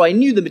by it, so I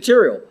knew the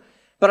material.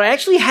 But I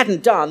actually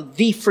hadn't done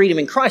the Freedom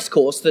in Christ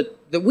course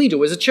that we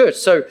do as a church.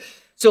 So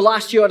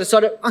last year I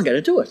decided I'm going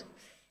to do it,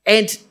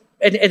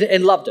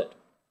 and loved it.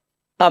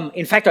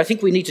 In fact, I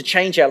think we need to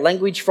change our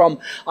language from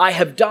I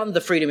have done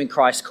the Freedom in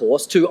Christ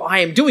course to I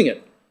am doing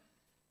it,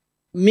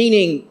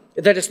 meaning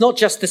that it's not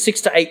just the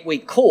 6 to 8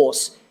 week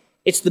course,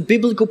 it's the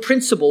biblical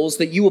principles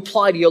that you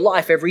apply to your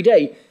life every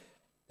day,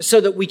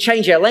 so that we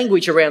change our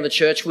language around the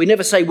church. We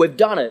never say we've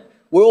done it.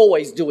 We're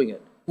always doing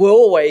it. We're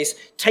always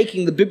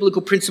taking the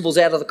biblical principles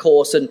out of the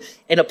course and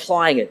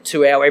applying it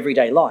to our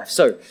everyday life.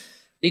 So we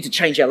need to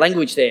change our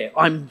language there.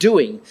 I'm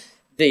doing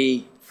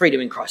the Freedom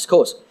in Christ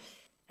course.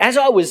 As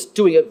I was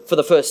doing it for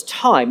the first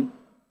time,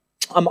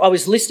 I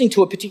was listening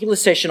to a particular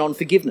session on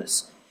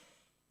forgiveness.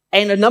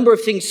 And a number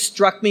of things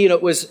struck me, and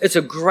it's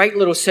a great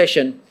little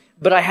session.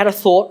 But I had a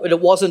thought, and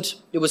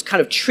it was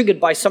kind of triggered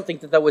by something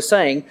that they were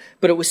saying,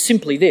 but it was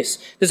simply this.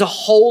 There's a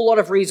whole lot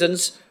of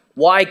reasons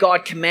why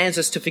God commands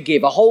us to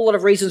forgive, a whole lot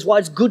of reasons why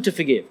it's good to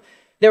forgive.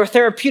 There are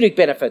therapeutic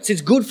benefits.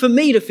 It's good for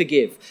me to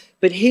forgive.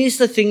 But here's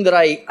the thing that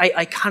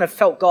I kind of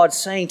felt God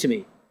saying to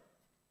me.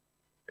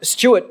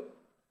 Stewart,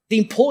 the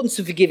importance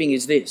of forgiving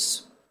is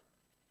this.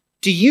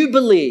 Do you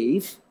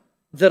believe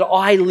that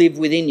I live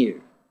within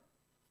you?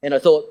 And I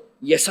thought,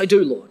 yes, I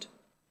do, Lord.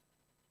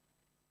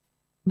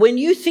 When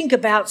you think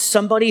about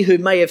somebody who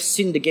may have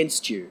sinned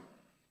against you,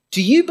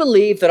 do you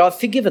believe that I've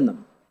forgiven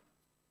them?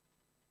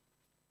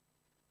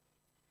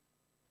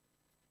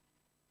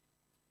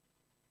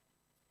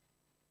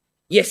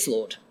 Yes,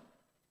 Lord.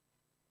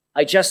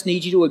 I just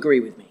need you to agree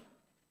with me.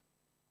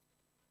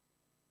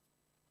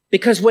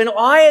 Because when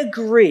I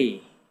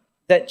agree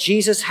that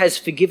Jesus has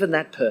forgiven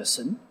that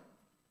person,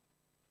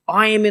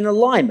 I am in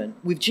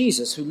alignment with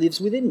Jesus who lives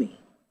within me.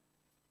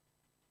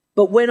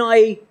 But when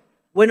I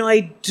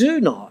do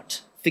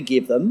not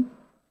forgive them,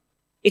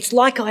 it's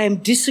like I am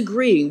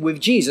disagreeing with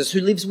Jesus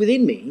who lives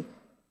within me.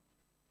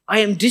 I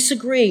am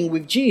disagreeing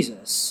with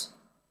Jesus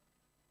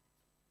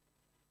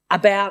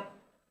about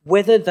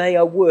whether they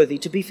are worthy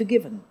to be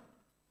forgiven.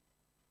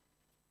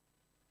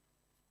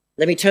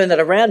 Let me turn that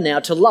around now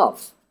to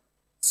love.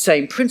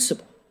 Same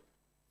principle.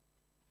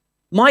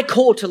 My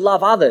call to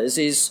love others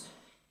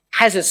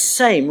has a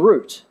same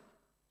root.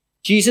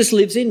 Jesus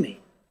lives in me.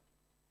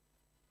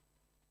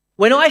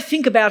 When I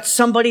think about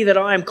somebody that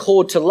I am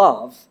called to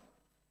love,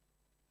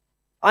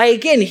 I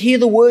again hear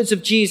the words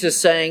of Jesus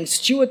saying,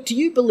 Stewart, do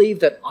you believe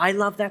that I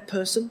love that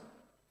person?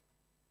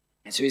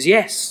 The answer is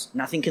yes.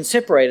 Nothing can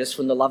separate us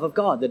from the love of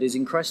God that is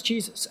in Christ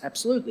Jesus.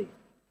 Absolutely.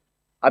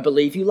 I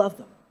believe you love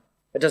them.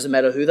 It doesn't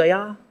matter who they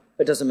are.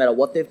 It doesn't matter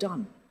what they've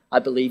done. I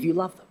believe you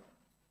love them.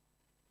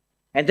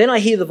 And then I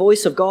hear the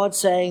voice of God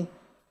saying,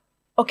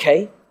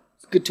 okay,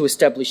 it's good to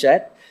establish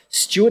that.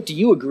 Stewart, do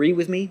you agree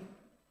with me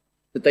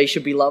that they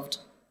should be loved?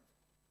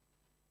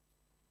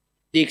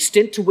 The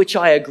extent to which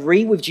I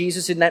agree with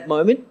Jesus in that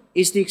moment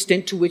is the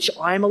extent to which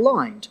I am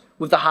aligned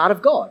with the heart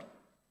of God,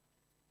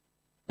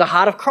 the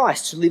heart of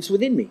Christ who lives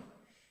within me.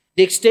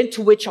 The extent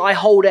to which I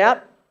hold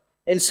out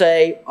and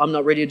say, I'm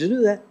not ready to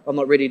do that. I'm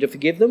not ready to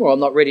forgive them, or I'm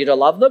not ready to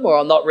love them, or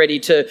I'm not ready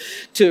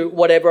to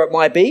whatever it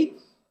might be.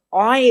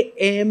 I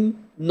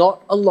am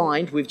not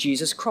aligned with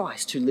Jesus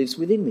Christ who lives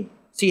within me.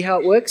 See how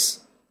it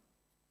works?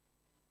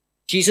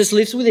 Jesus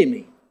lives within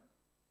me.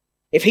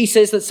 If he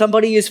says that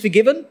somebody is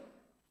forgiven,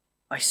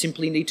 I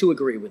simply need to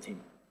agree with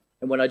him.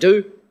 And when I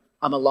do,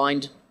 I'm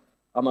aligned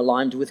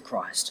with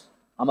Christ.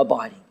 I'm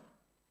abiding.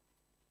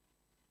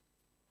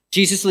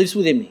 Jesus lives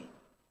within me.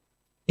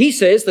 He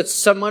says that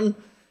someone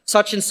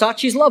such and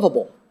such is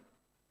lovable.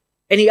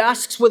 And he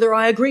asks whether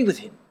I agree with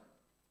him.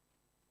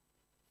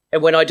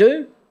 And when I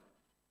do,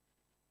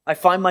 I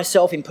find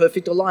myself in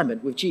perfect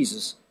alignment with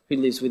Jesus who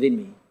lives within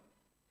me.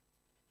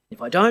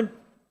 If I don't,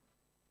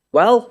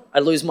 well, I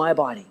lose my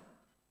abiding.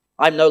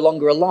 I'm no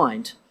longer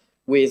aligned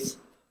with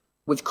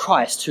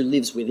Christ who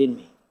lives within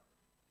me.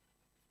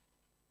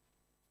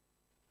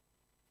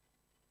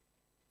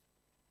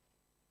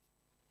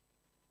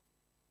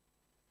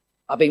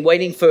 I've been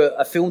waiting for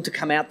a film to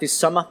come out this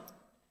summer.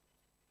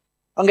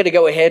 I'm going to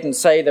go ahead and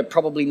say that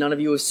probably none of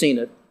you have seen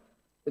it.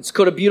 It's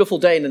called A Beautiful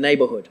Day in the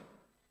Neighborhood.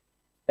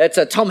 It's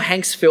a Tom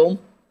Hanks film.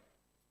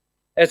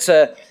 It's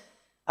a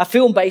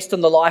film based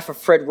on the life of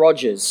Fred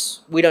Rogers.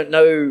 We don't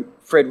know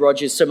Fred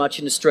Rogers so much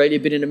in Australia,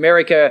 but in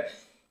America,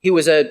 he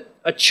was a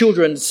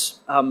children's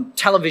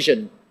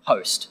television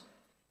host.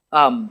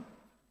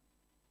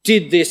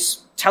 Did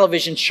this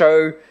television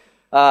show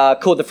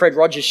called The Fred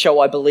Rogers Show,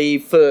 I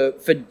believe,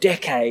 for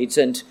decades,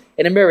 and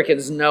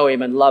Americans know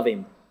him and love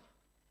him.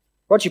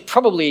 What you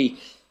probably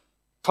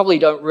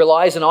don't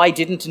realise, and I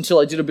didn't until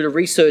I did a bit of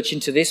research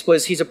into this,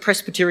 was he's a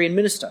Presbyterian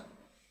minister.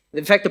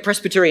 In fact, the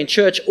Presbyterian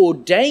Church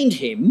ordained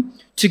him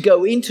to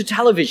go into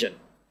television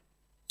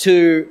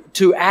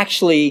to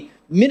actually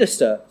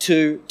minister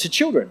to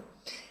children.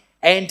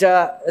 And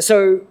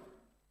so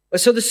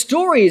the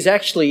story is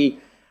actually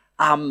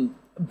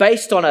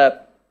based on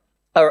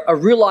a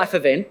real-life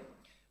event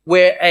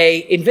where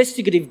an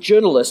investigative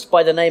journalist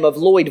by the name of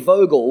Lloyd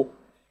Vogel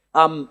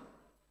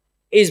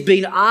is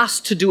being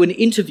asked to do an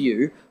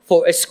interview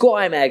for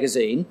Esquire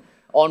magazine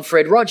on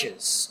Fred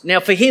Rogers. Now,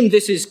 for him,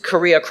 this is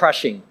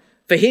career-crushing.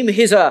 For him,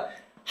 he's a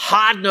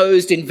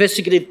hard-nosed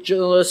investigative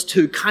journalist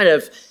who kind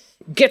of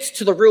gets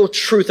to the real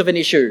truth of an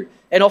issue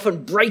and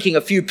often breaking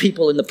a few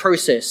people in the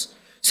process.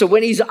 So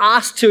when he's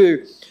asked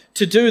to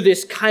do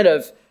this kind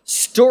of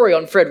story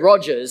on Fred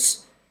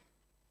Rogers,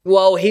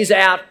 well, he's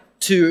out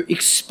to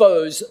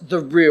expose the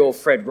real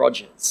Fred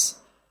Rogers.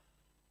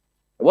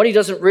 What he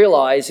doesn't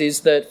realise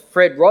is that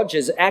Fred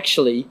Rogers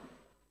actually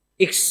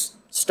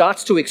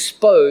starts to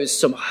expose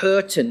some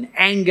hurt and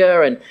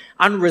anger and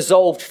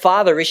unresolved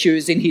father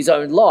issues in his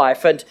own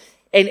life, and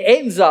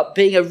ends up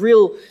being a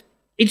real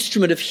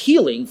instrument of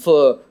healing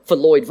for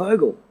Lloyd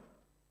Vogel.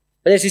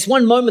 But there's this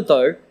one moment,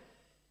 though,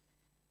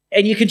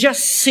 and you can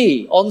just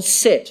see on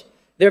set,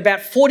 they're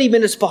about 40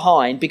 minutes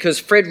behind because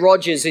Fred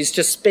Rogers is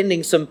just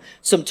spending some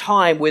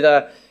time with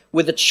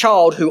a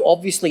child who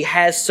obviously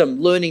has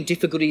some learning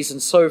difficulties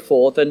and so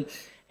forth, and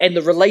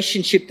the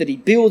relationship that he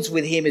builds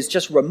with him is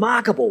just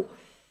remarkable.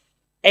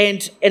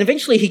 And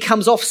eventually he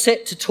comes off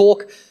set to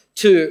talk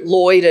to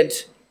Lloyd,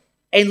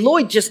 and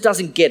Lloyd just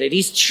doesn't get it.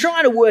 He's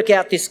trying to work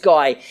out this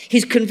guy.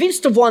 He's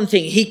convinced of one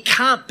thing: he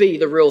can't be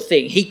the real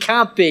thing. He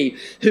can't be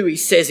who he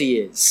says he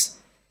is.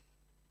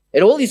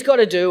 And all he's got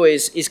to do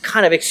is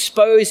kind of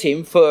expose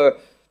him for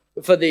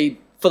the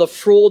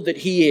fraud that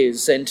he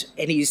is, and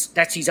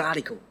that's his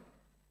article.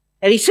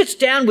 And he sits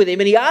down with him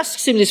and he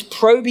asks him this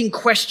probing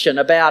question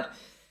about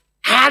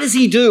how does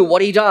he do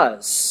what he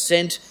does.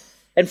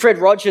 And Fred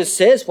Rogers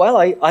says, well,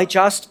 I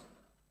just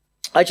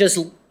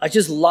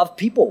love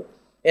people,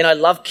 and I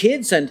love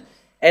kids, and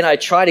I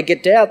try to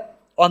get down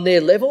on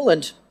their level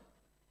and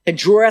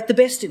draw out the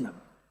best in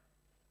them.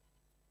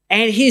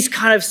 And he's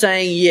kind of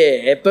saying,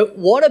 yeah, but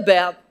what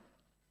about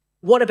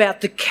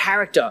the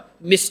character,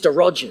 Mr.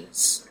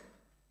 Rogers?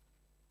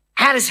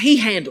 How does he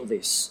handle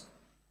this?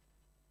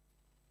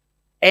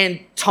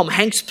 And Tom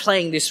Hanks,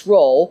 playing this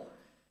role,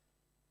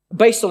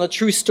 based on a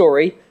true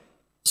story,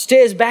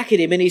 stares back at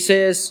him and he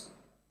says,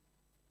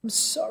 I'm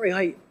sorry,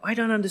 I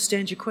don't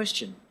understand your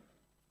question.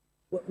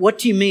 What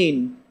do you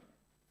mean,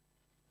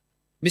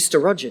 Mr.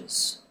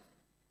 Rogers?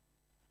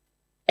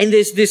 And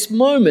there's this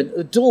moment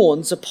that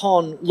dawns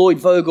upon Lloyd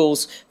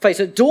Vogel's face.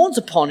 It dawns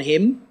upon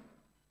him,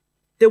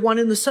 they're one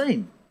and the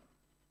same.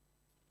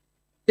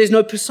 There's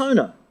no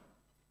persona.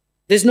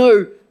 There's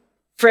no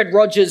Fred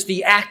Rogers,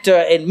 the actor,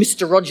 and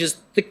Mr. Rogers,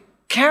 the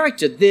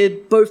character. They're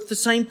both the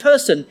same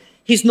person.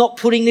 He's not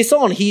putting this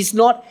on. He's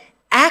not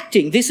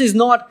acting. This is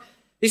not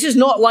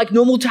like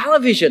normal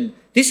television.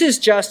 This is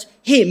just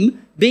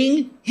him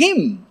being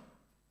him.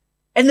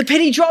 And the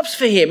penny drops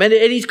for him. And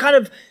he's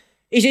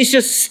he's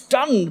just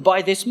stunned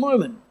by this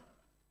moment.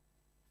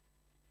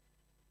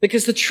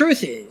 Because the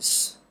truth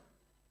is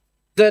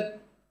that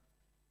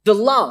the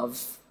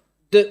love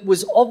that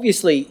was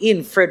obviously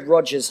in Fred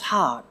Rogers'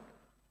 heart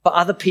for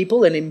other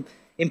people, and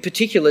in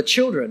particular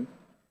children,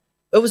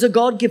 it was a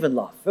God-given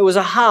love. It was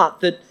a heart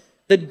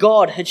that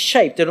God had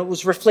shaped, and it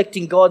was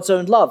reflecting God's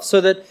own love,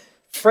 so that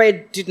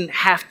Fred didn't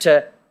have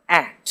to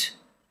act.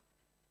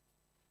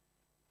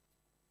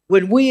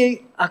 When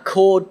we are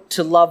called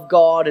to love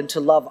God and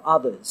to love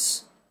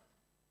others,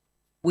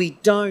 we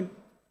don't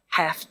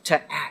have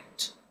to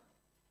act.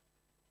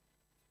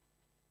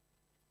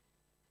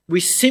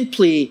 We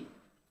simply,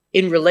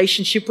 in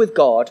relationship with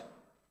God,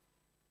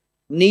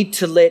 need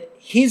to let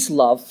His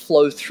love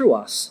flow through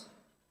us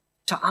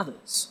to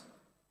others.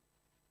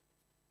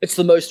 It's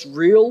the most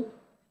real,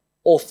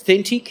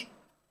 authentic,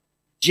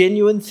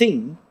 genuine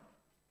thing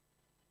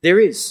there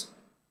is.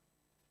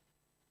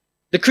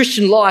 The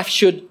Christian life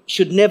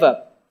should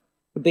never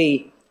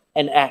be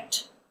an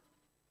act.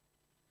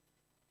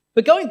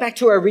 But going back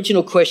to our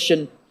original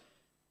question,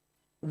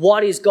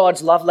 what is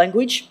God's love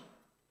language?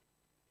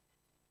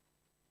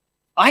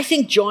 I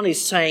think John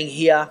is saying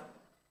here,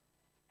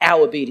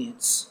 our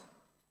obedience.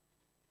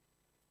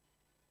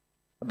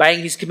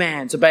 Obeying his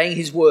commands, obeying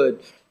his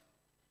word,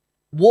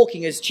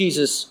 walking as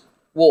Jesus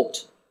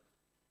walked.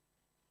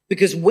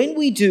 Because when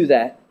we do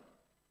that,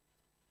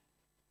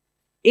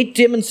 it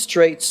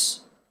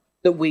demonstrates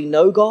that we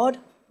know God,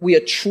 we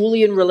are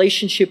truly in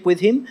relationship with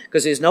Him,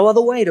 because there's no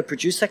other way to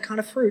produce that kind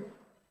of fruit.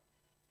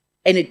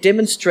 And it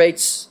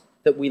demonstrates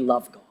that we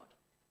love God,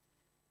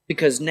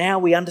 because now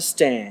we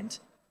understand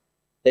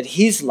that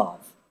His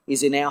love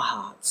is in our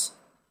hearts.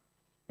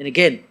 And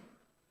again,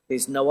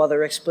 there's no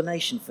other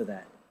explanation for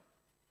that.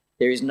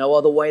 There is no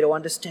other way to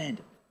understand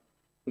it.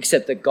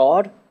 except that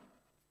God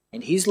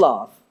and his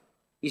love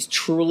is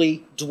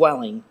truly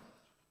dwelling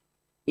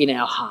in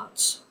our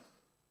hearts.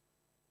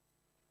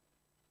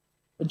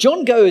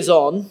 John goes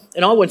on,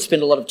 and I won't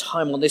spend a lot of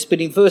time on this,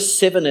 but in verse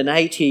 7 and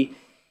 8,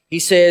 he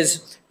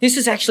says, this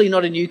is actually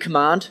not a new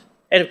command.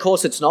 And of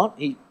course it's not.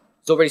 He's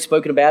already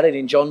spoken about it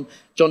in John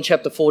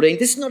chapter 14.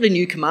 This is not a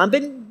new command,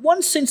 but in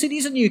one sense it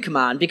is a new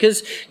command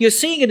because you're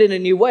seeing it in a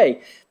new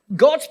way.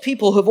 God's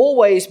people have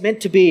always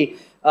meant to be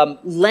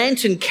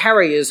lantern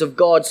carriers of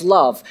God's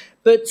love.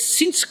 But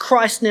since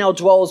Christ now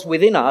dwells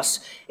within us,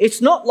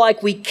 it's not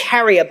like we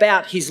carry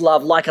about his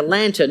love like a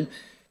lantern.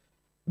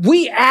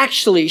 We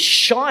actually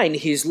shine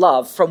his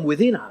love from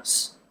within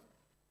us.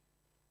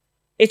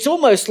 It's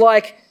almost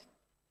like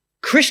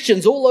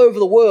Christians all over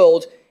the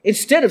world,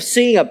 instead of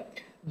seeing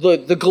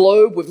the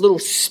globe with little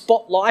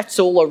spotlights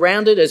all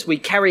around it as we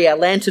carry our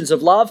lanterns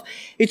of love,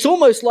 it's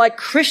almost like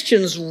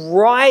Christians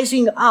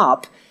rising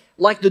up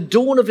like the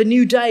dawn of a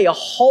new day, a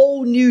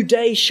whole new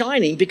day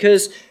shining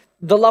because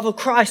the love of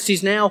Christ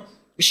is now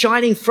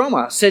shining from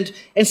us. And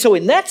so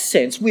in that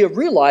sense, we are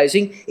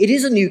realizing it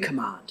is a new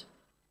command.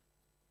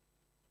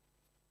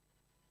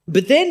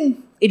 But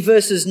then in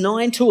verses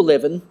 9 to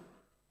 11,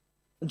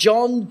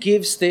 John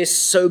gives this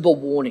sober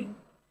warning.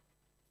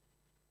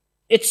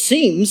 It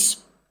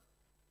seems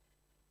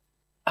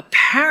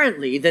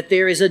apparently that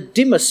there is a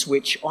dimmer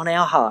switch on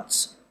our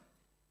hearts.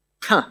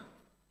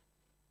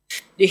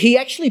 He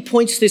actually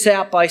points this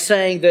out by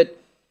saying that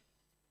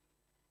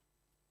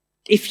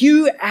if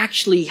you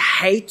actually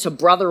hate a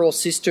brother or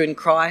sister in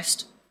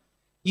Christ,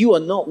 you are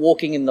not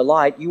walking in the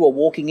light, you are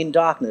walking in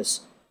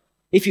darkness.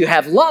 If you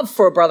have love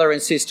for a brother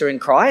and sister in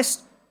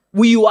Christ,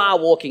 well, you are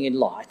walking in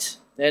light.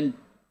 And,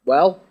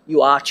 well,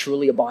 you are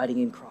truly abiding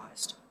in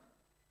Christ.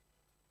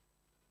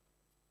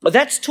 But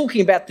that's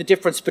talking about the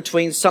difference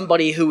between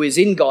somebody who is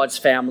in God's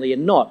family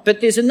and not.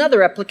 But there's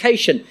another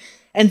application,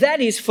 and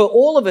that is for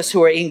all of us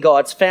who are in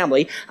God's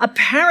family,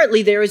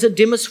 apparently there is a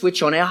dimmer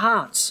switch on our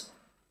hearts.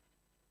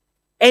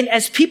 And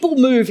as people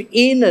move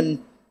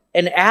in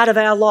and out of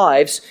our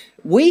lives,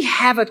 we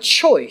have a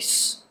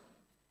choice.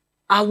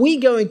 Are we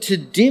going to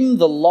dim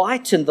the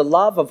light and the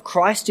love of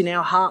Christ in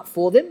our heart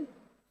for them,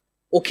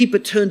 or keep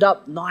it turned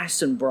up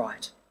nice and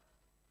bright?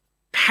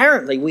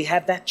 Apparently we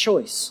have that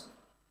choice.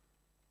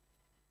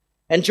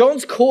 And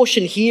John's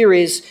caution here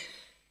is,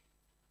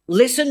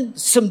 listen,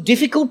 some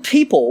difficult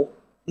people,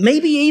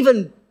 maybe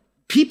even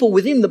people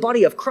within the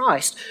body of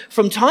Christ,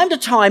 from time to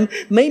time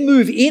may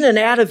move in and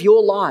out of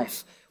your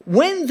life.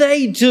 When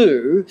they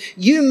do,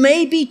 you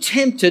may be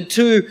tempted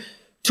to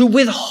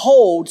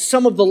withhold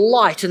some of the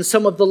light and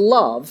some of the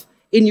love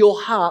in your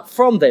heart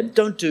from them.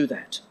 Don't do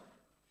that.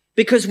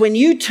 Because when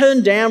you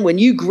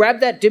grab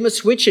that dimmer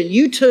switch and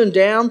you turn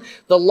down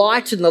the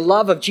light and the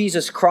love of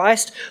Jesus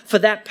Christ for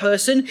that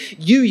person,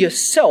 you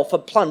yourself are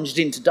plunged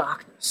into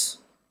darkness.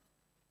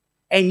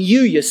 And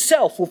you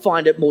yourself will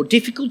find it more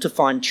difficult to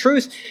find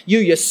truth. You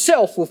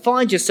yourself will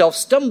find yourself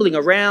stumbling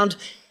around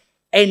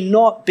and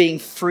not being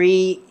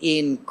free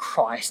in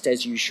Christ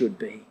as you should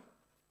be.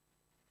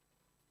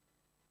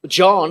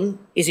 John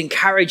is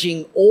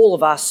encouraging all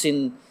of us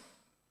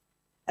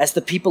as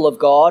the people of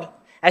God,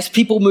 as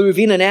people move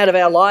in and out of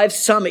our lives,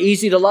 some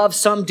easy to love,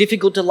 some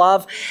difficult to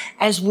love.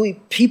 As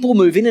people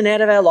move in and out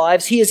of our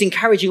lives, he is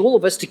encouraging all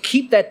of us to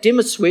keep that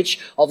dimmer switch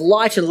of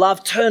light and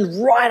love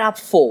turned right up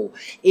full.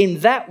 In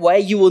that way,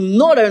 you will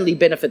not only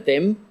benefit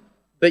them,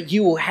 but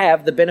you will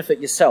have the benefit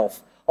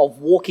yourself of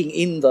walking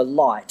in the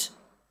light,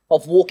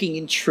 of walking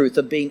in truth,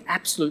 of being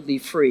absolutely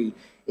free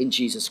in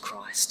Jesus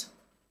Christ.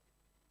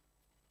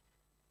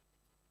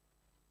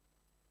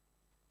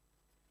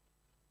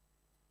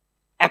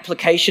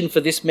 Application for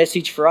this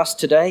message for us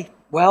today?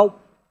 Well,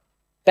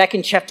 back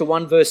in chapter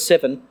 1, verse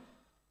 7,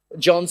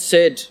 John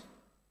said,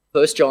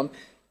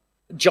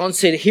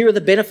 here are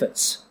the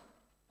benefits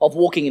of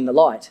walking in the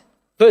light.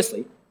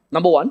 Firstly,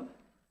 number 1,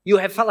 you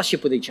have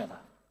fellowship with each other.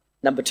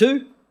 Number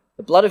 2,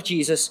 the blood of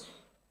Jesus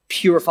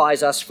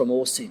purifies us from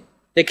all sin.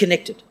 They're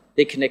connected.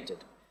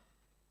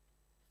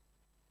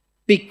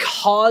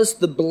 Because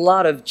the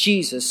blood of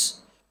Jesus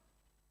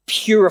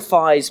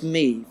purifies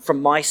me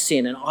from my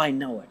sin, and I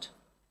know it.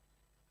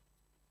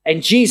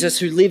 And Jesus,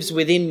 who lives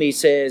within me,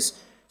 says,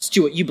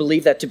 Stewart, you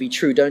believe that to be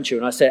true, don't you?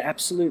 And I say,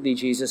 absolutely,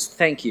 Jesus,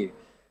 thank you.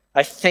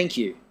 I thank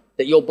you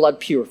that your blood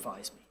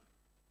purifies me.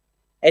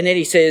 And then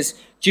he says,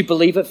 do you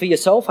believe it for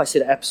yourself? I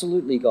said,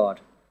 absolutely,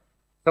 God.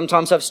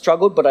 Sometimes I've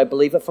struggled, but I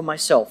believe it for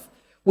myself.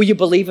 Will you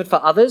believe it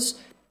for others?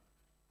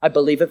 I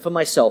believe it for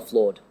myself,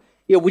 Lord.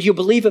 Yeah, would you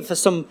believe it for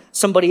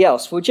somebody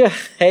else? Would you?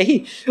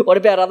 Hey, what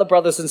about other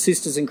brothers and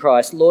sisters in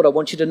Christ? Lord, I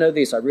want you to know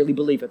this. I really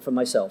believe it for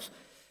myself.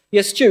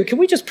 Yes, Stu, can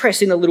we just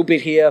press in a little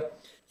bit here?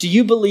 Do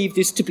you believe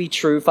this to be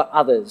true for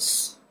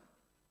others?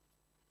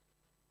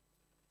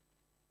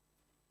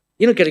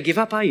 You're not going to give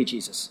up, are you,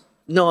 Jesus?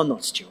 No, I'm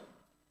not, Stuart.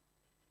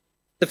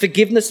 The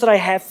forgiveness that I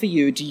have for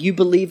you, do you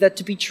believe that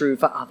to be true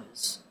for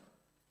others?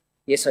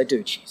 Yes, I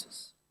do,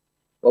 Jesus.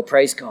 Well,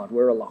 praise God,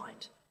 we're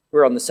aligned.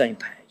 We're on the same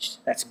page.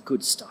 That's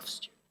good stuff,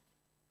 Stuart.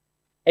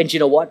 And you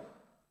know what?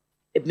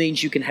 It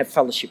means you can have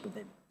fellowship with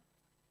them.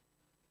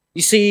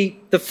 You see,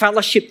 the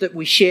fellowship that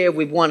we share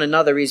with one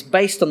another is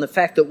based on the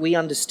fact that we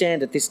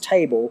understand at this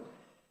table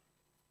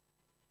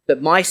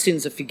that my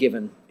sins are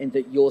forgiven and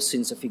that your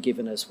sins are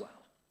forgiven as well.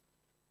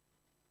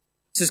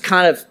 This is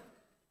kind of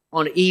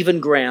on even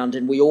ground,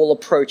 and we all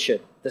approach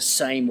it the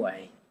same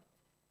way.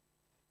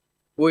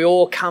 We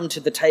all come to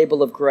the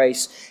table of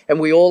grace and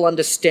we all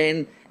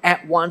understand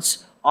at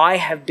once, I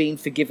have been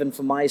forgiven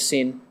for my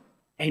sin,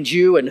 and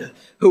you and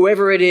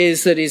whoever it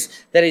is that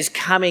is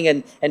coming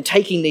and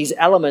taking these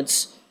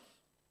elements,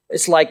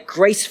 it's like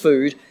grace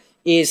food,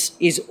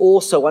 is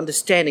also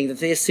understanding that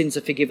their sins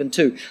are forgiven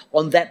too.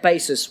 On that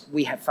basis,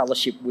 we have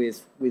fellowship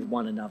with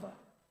one another.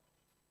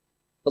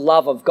 The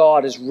love of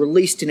God is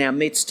released in our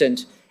midst,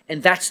 and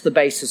that's the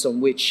basis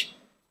on which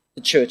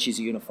the church is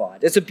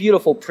unified. It's a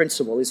beautiful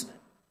principle, isn't it?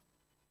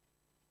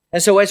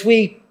 And so as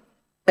we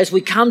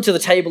come to the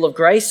table of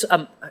grace,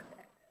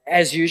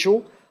 as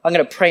usual, I'm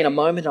going to pray in a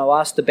moment. I'll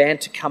ask the band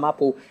to come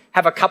up. We'll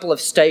have a couple of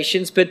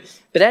stations. But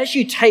as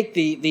you take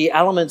the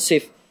elements,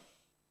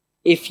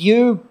 if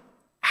you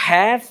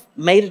have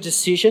made a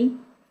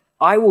decision,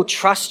 I will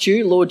trust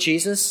you, Lord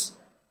Jesus,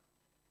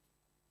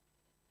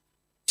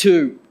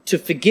 to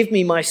forgive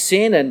me my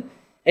sin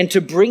and to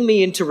bring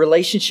me into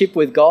relationship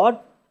with God,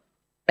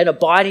 an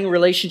abiding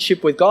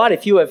relationship with God.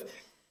 If you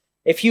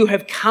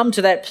have come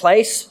to that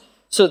place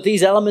so that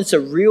these elements are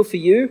real for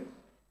you,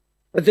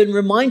 then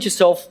remind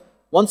yourself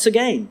once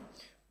again.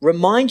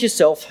 Remind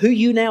yourself who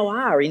you now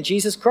are in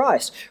Jesus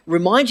Christ.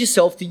 Remind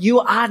yourself that you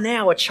are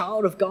now a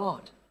child of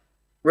God.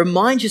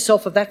 Remind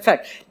yourself of that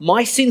fact.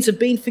 My sins have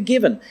been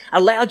forgiven.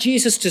 Allow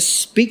Jesus to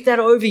speak that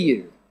over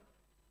you.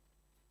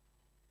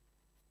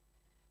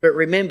 But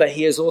remember,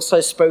 he has also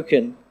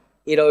spoken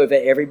it over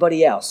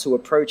everybody else who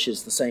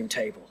approaches the same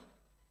table.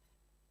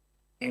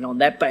 And on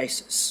that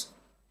basis,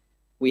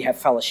 we have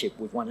fellowship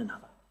with one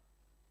another.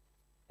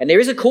 And there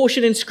is a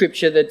caution in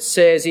Scripture that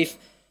says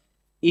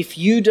if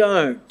you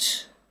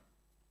don't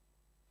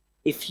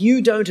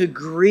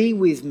agree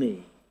with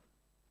me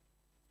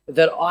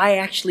that I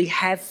actually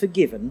have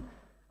forgiven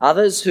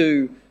others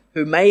who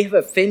may have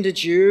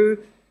offended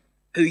you,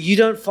 who you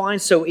don't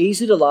find so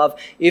easy to love,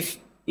 if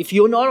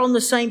you're not on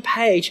the same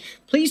page,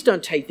 please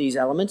don't take these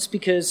elements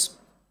because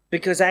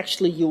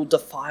actually you'll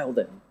defile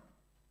them.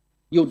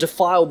 You'll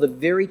defile the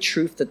very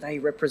truth that they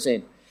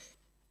represent.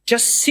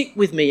 Just sit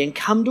with me and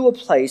come to a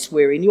place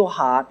where in your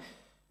heart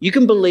you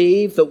can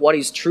believe that what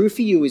is true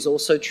for you is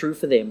also true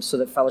for them, so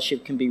that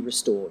fellowship can be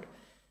restored.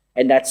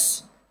 And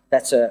that's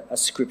a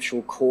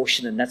scriptural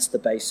caution, and that's the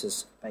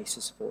basis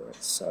for it.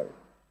 So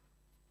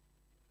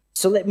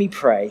let me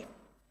pray.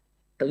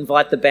 I'll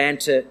invite the band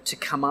to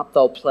come up.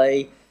 They'll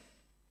play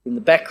in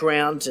the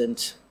background,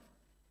 and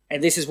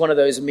this is one of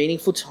those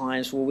meaningful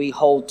times where we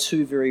hold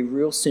two very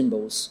real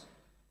symbols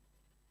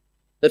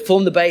that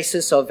form the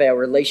basis of our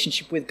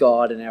relationship with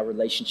God and our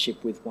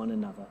relationship with one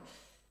another.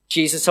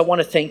 Jesus, I want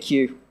to thank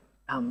you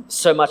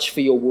so much for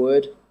your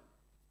word.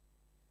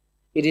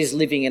 It is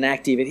living and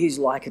active. It is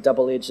like a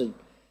double-edged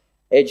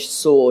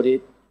sword.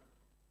 It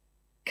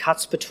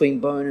cuts between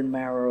bone and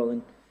marrow,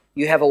 and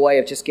you have a way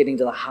of just getting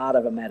to the heart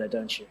of a matter,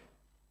 don't you?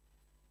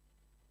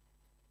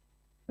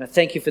 And I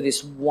thank you for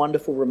this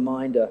wonderful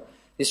reminder,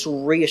 this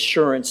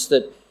reassurance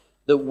that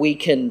we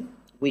can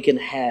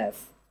have.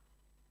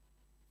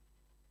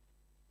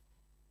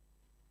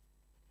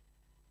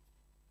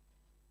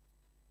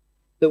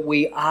 That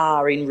we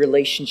are in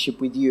relationship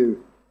with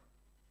you.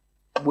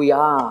 We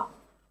are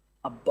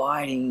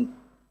abiding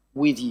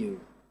with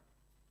you.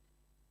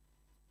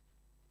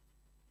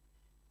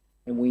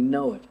 And we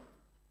know it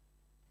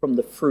from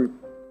the fruit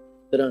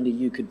that only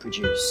you could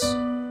produce.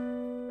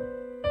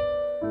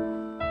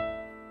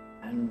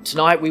 And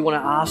tonight we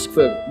want to ask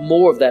for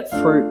more of that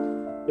fruit,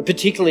 and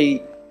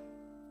particularly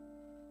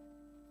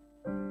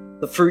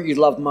the fruit you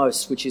love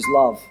most, which is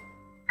love.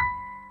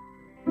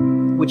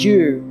 Would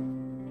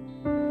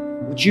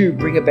you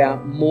bring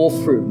about more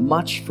fruit,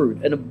 much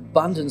fruit, an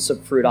abundance of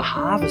fruit, a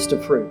harvest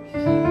of fruit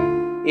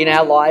in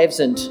our lives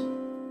and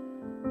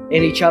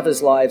in each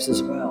other's lives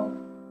as well?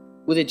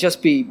 Would it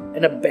just be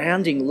an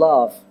abounding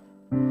love,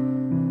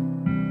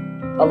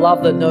 a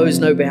love that knows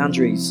no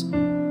boundaries,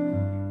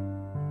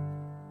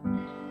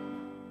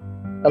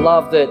 a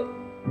love that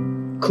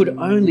could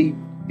only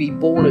be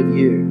born of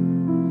you,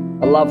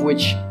 a love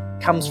which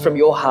comes from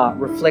your heart,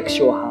 reflects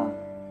your heart,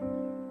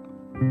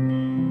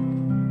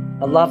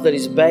 a love that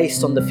is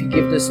based on the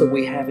forgiveness that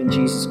we have in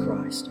Jesus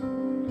Christ.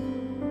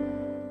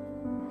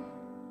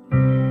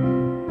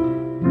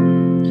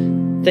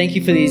 Thank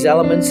you for these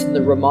elements and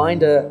the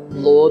reminder,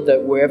 Lord,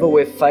 that wherever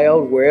we've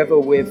failed, wherever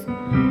we've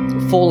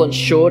fallen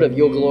short of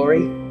your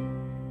glory,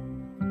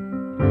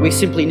 we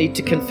simply need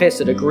to confess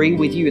it, agree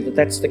with you that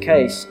that's the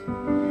case.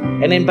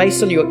 And then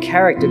based on your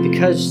character,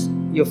 because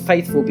you're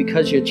faithful,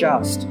 because you're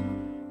just,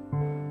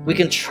 we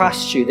can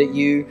trust you that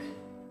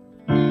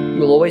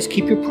you'll always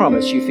keep your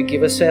promise. You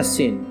forgive us our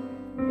sin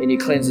and you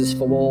cleanse us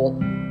from all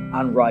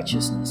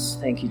unrighteousness.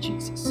 Thank you,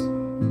 Jesus.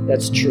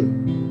 That's true.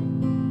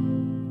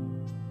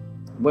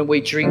 When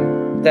we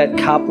drink that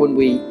cup, when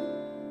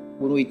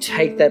we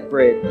take that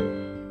bread,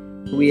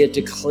 We are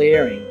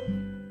declaring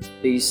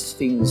these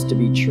things to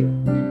be true.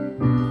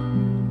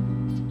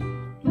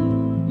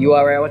 You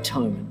are our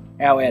atonement,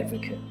 our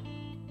advocate.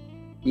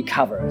 You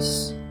cover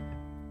us.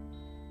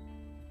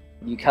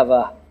 You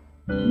cover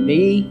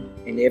me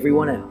and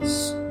everyone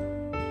else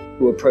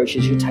who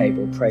approaches your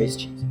table. Praise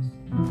Jesus.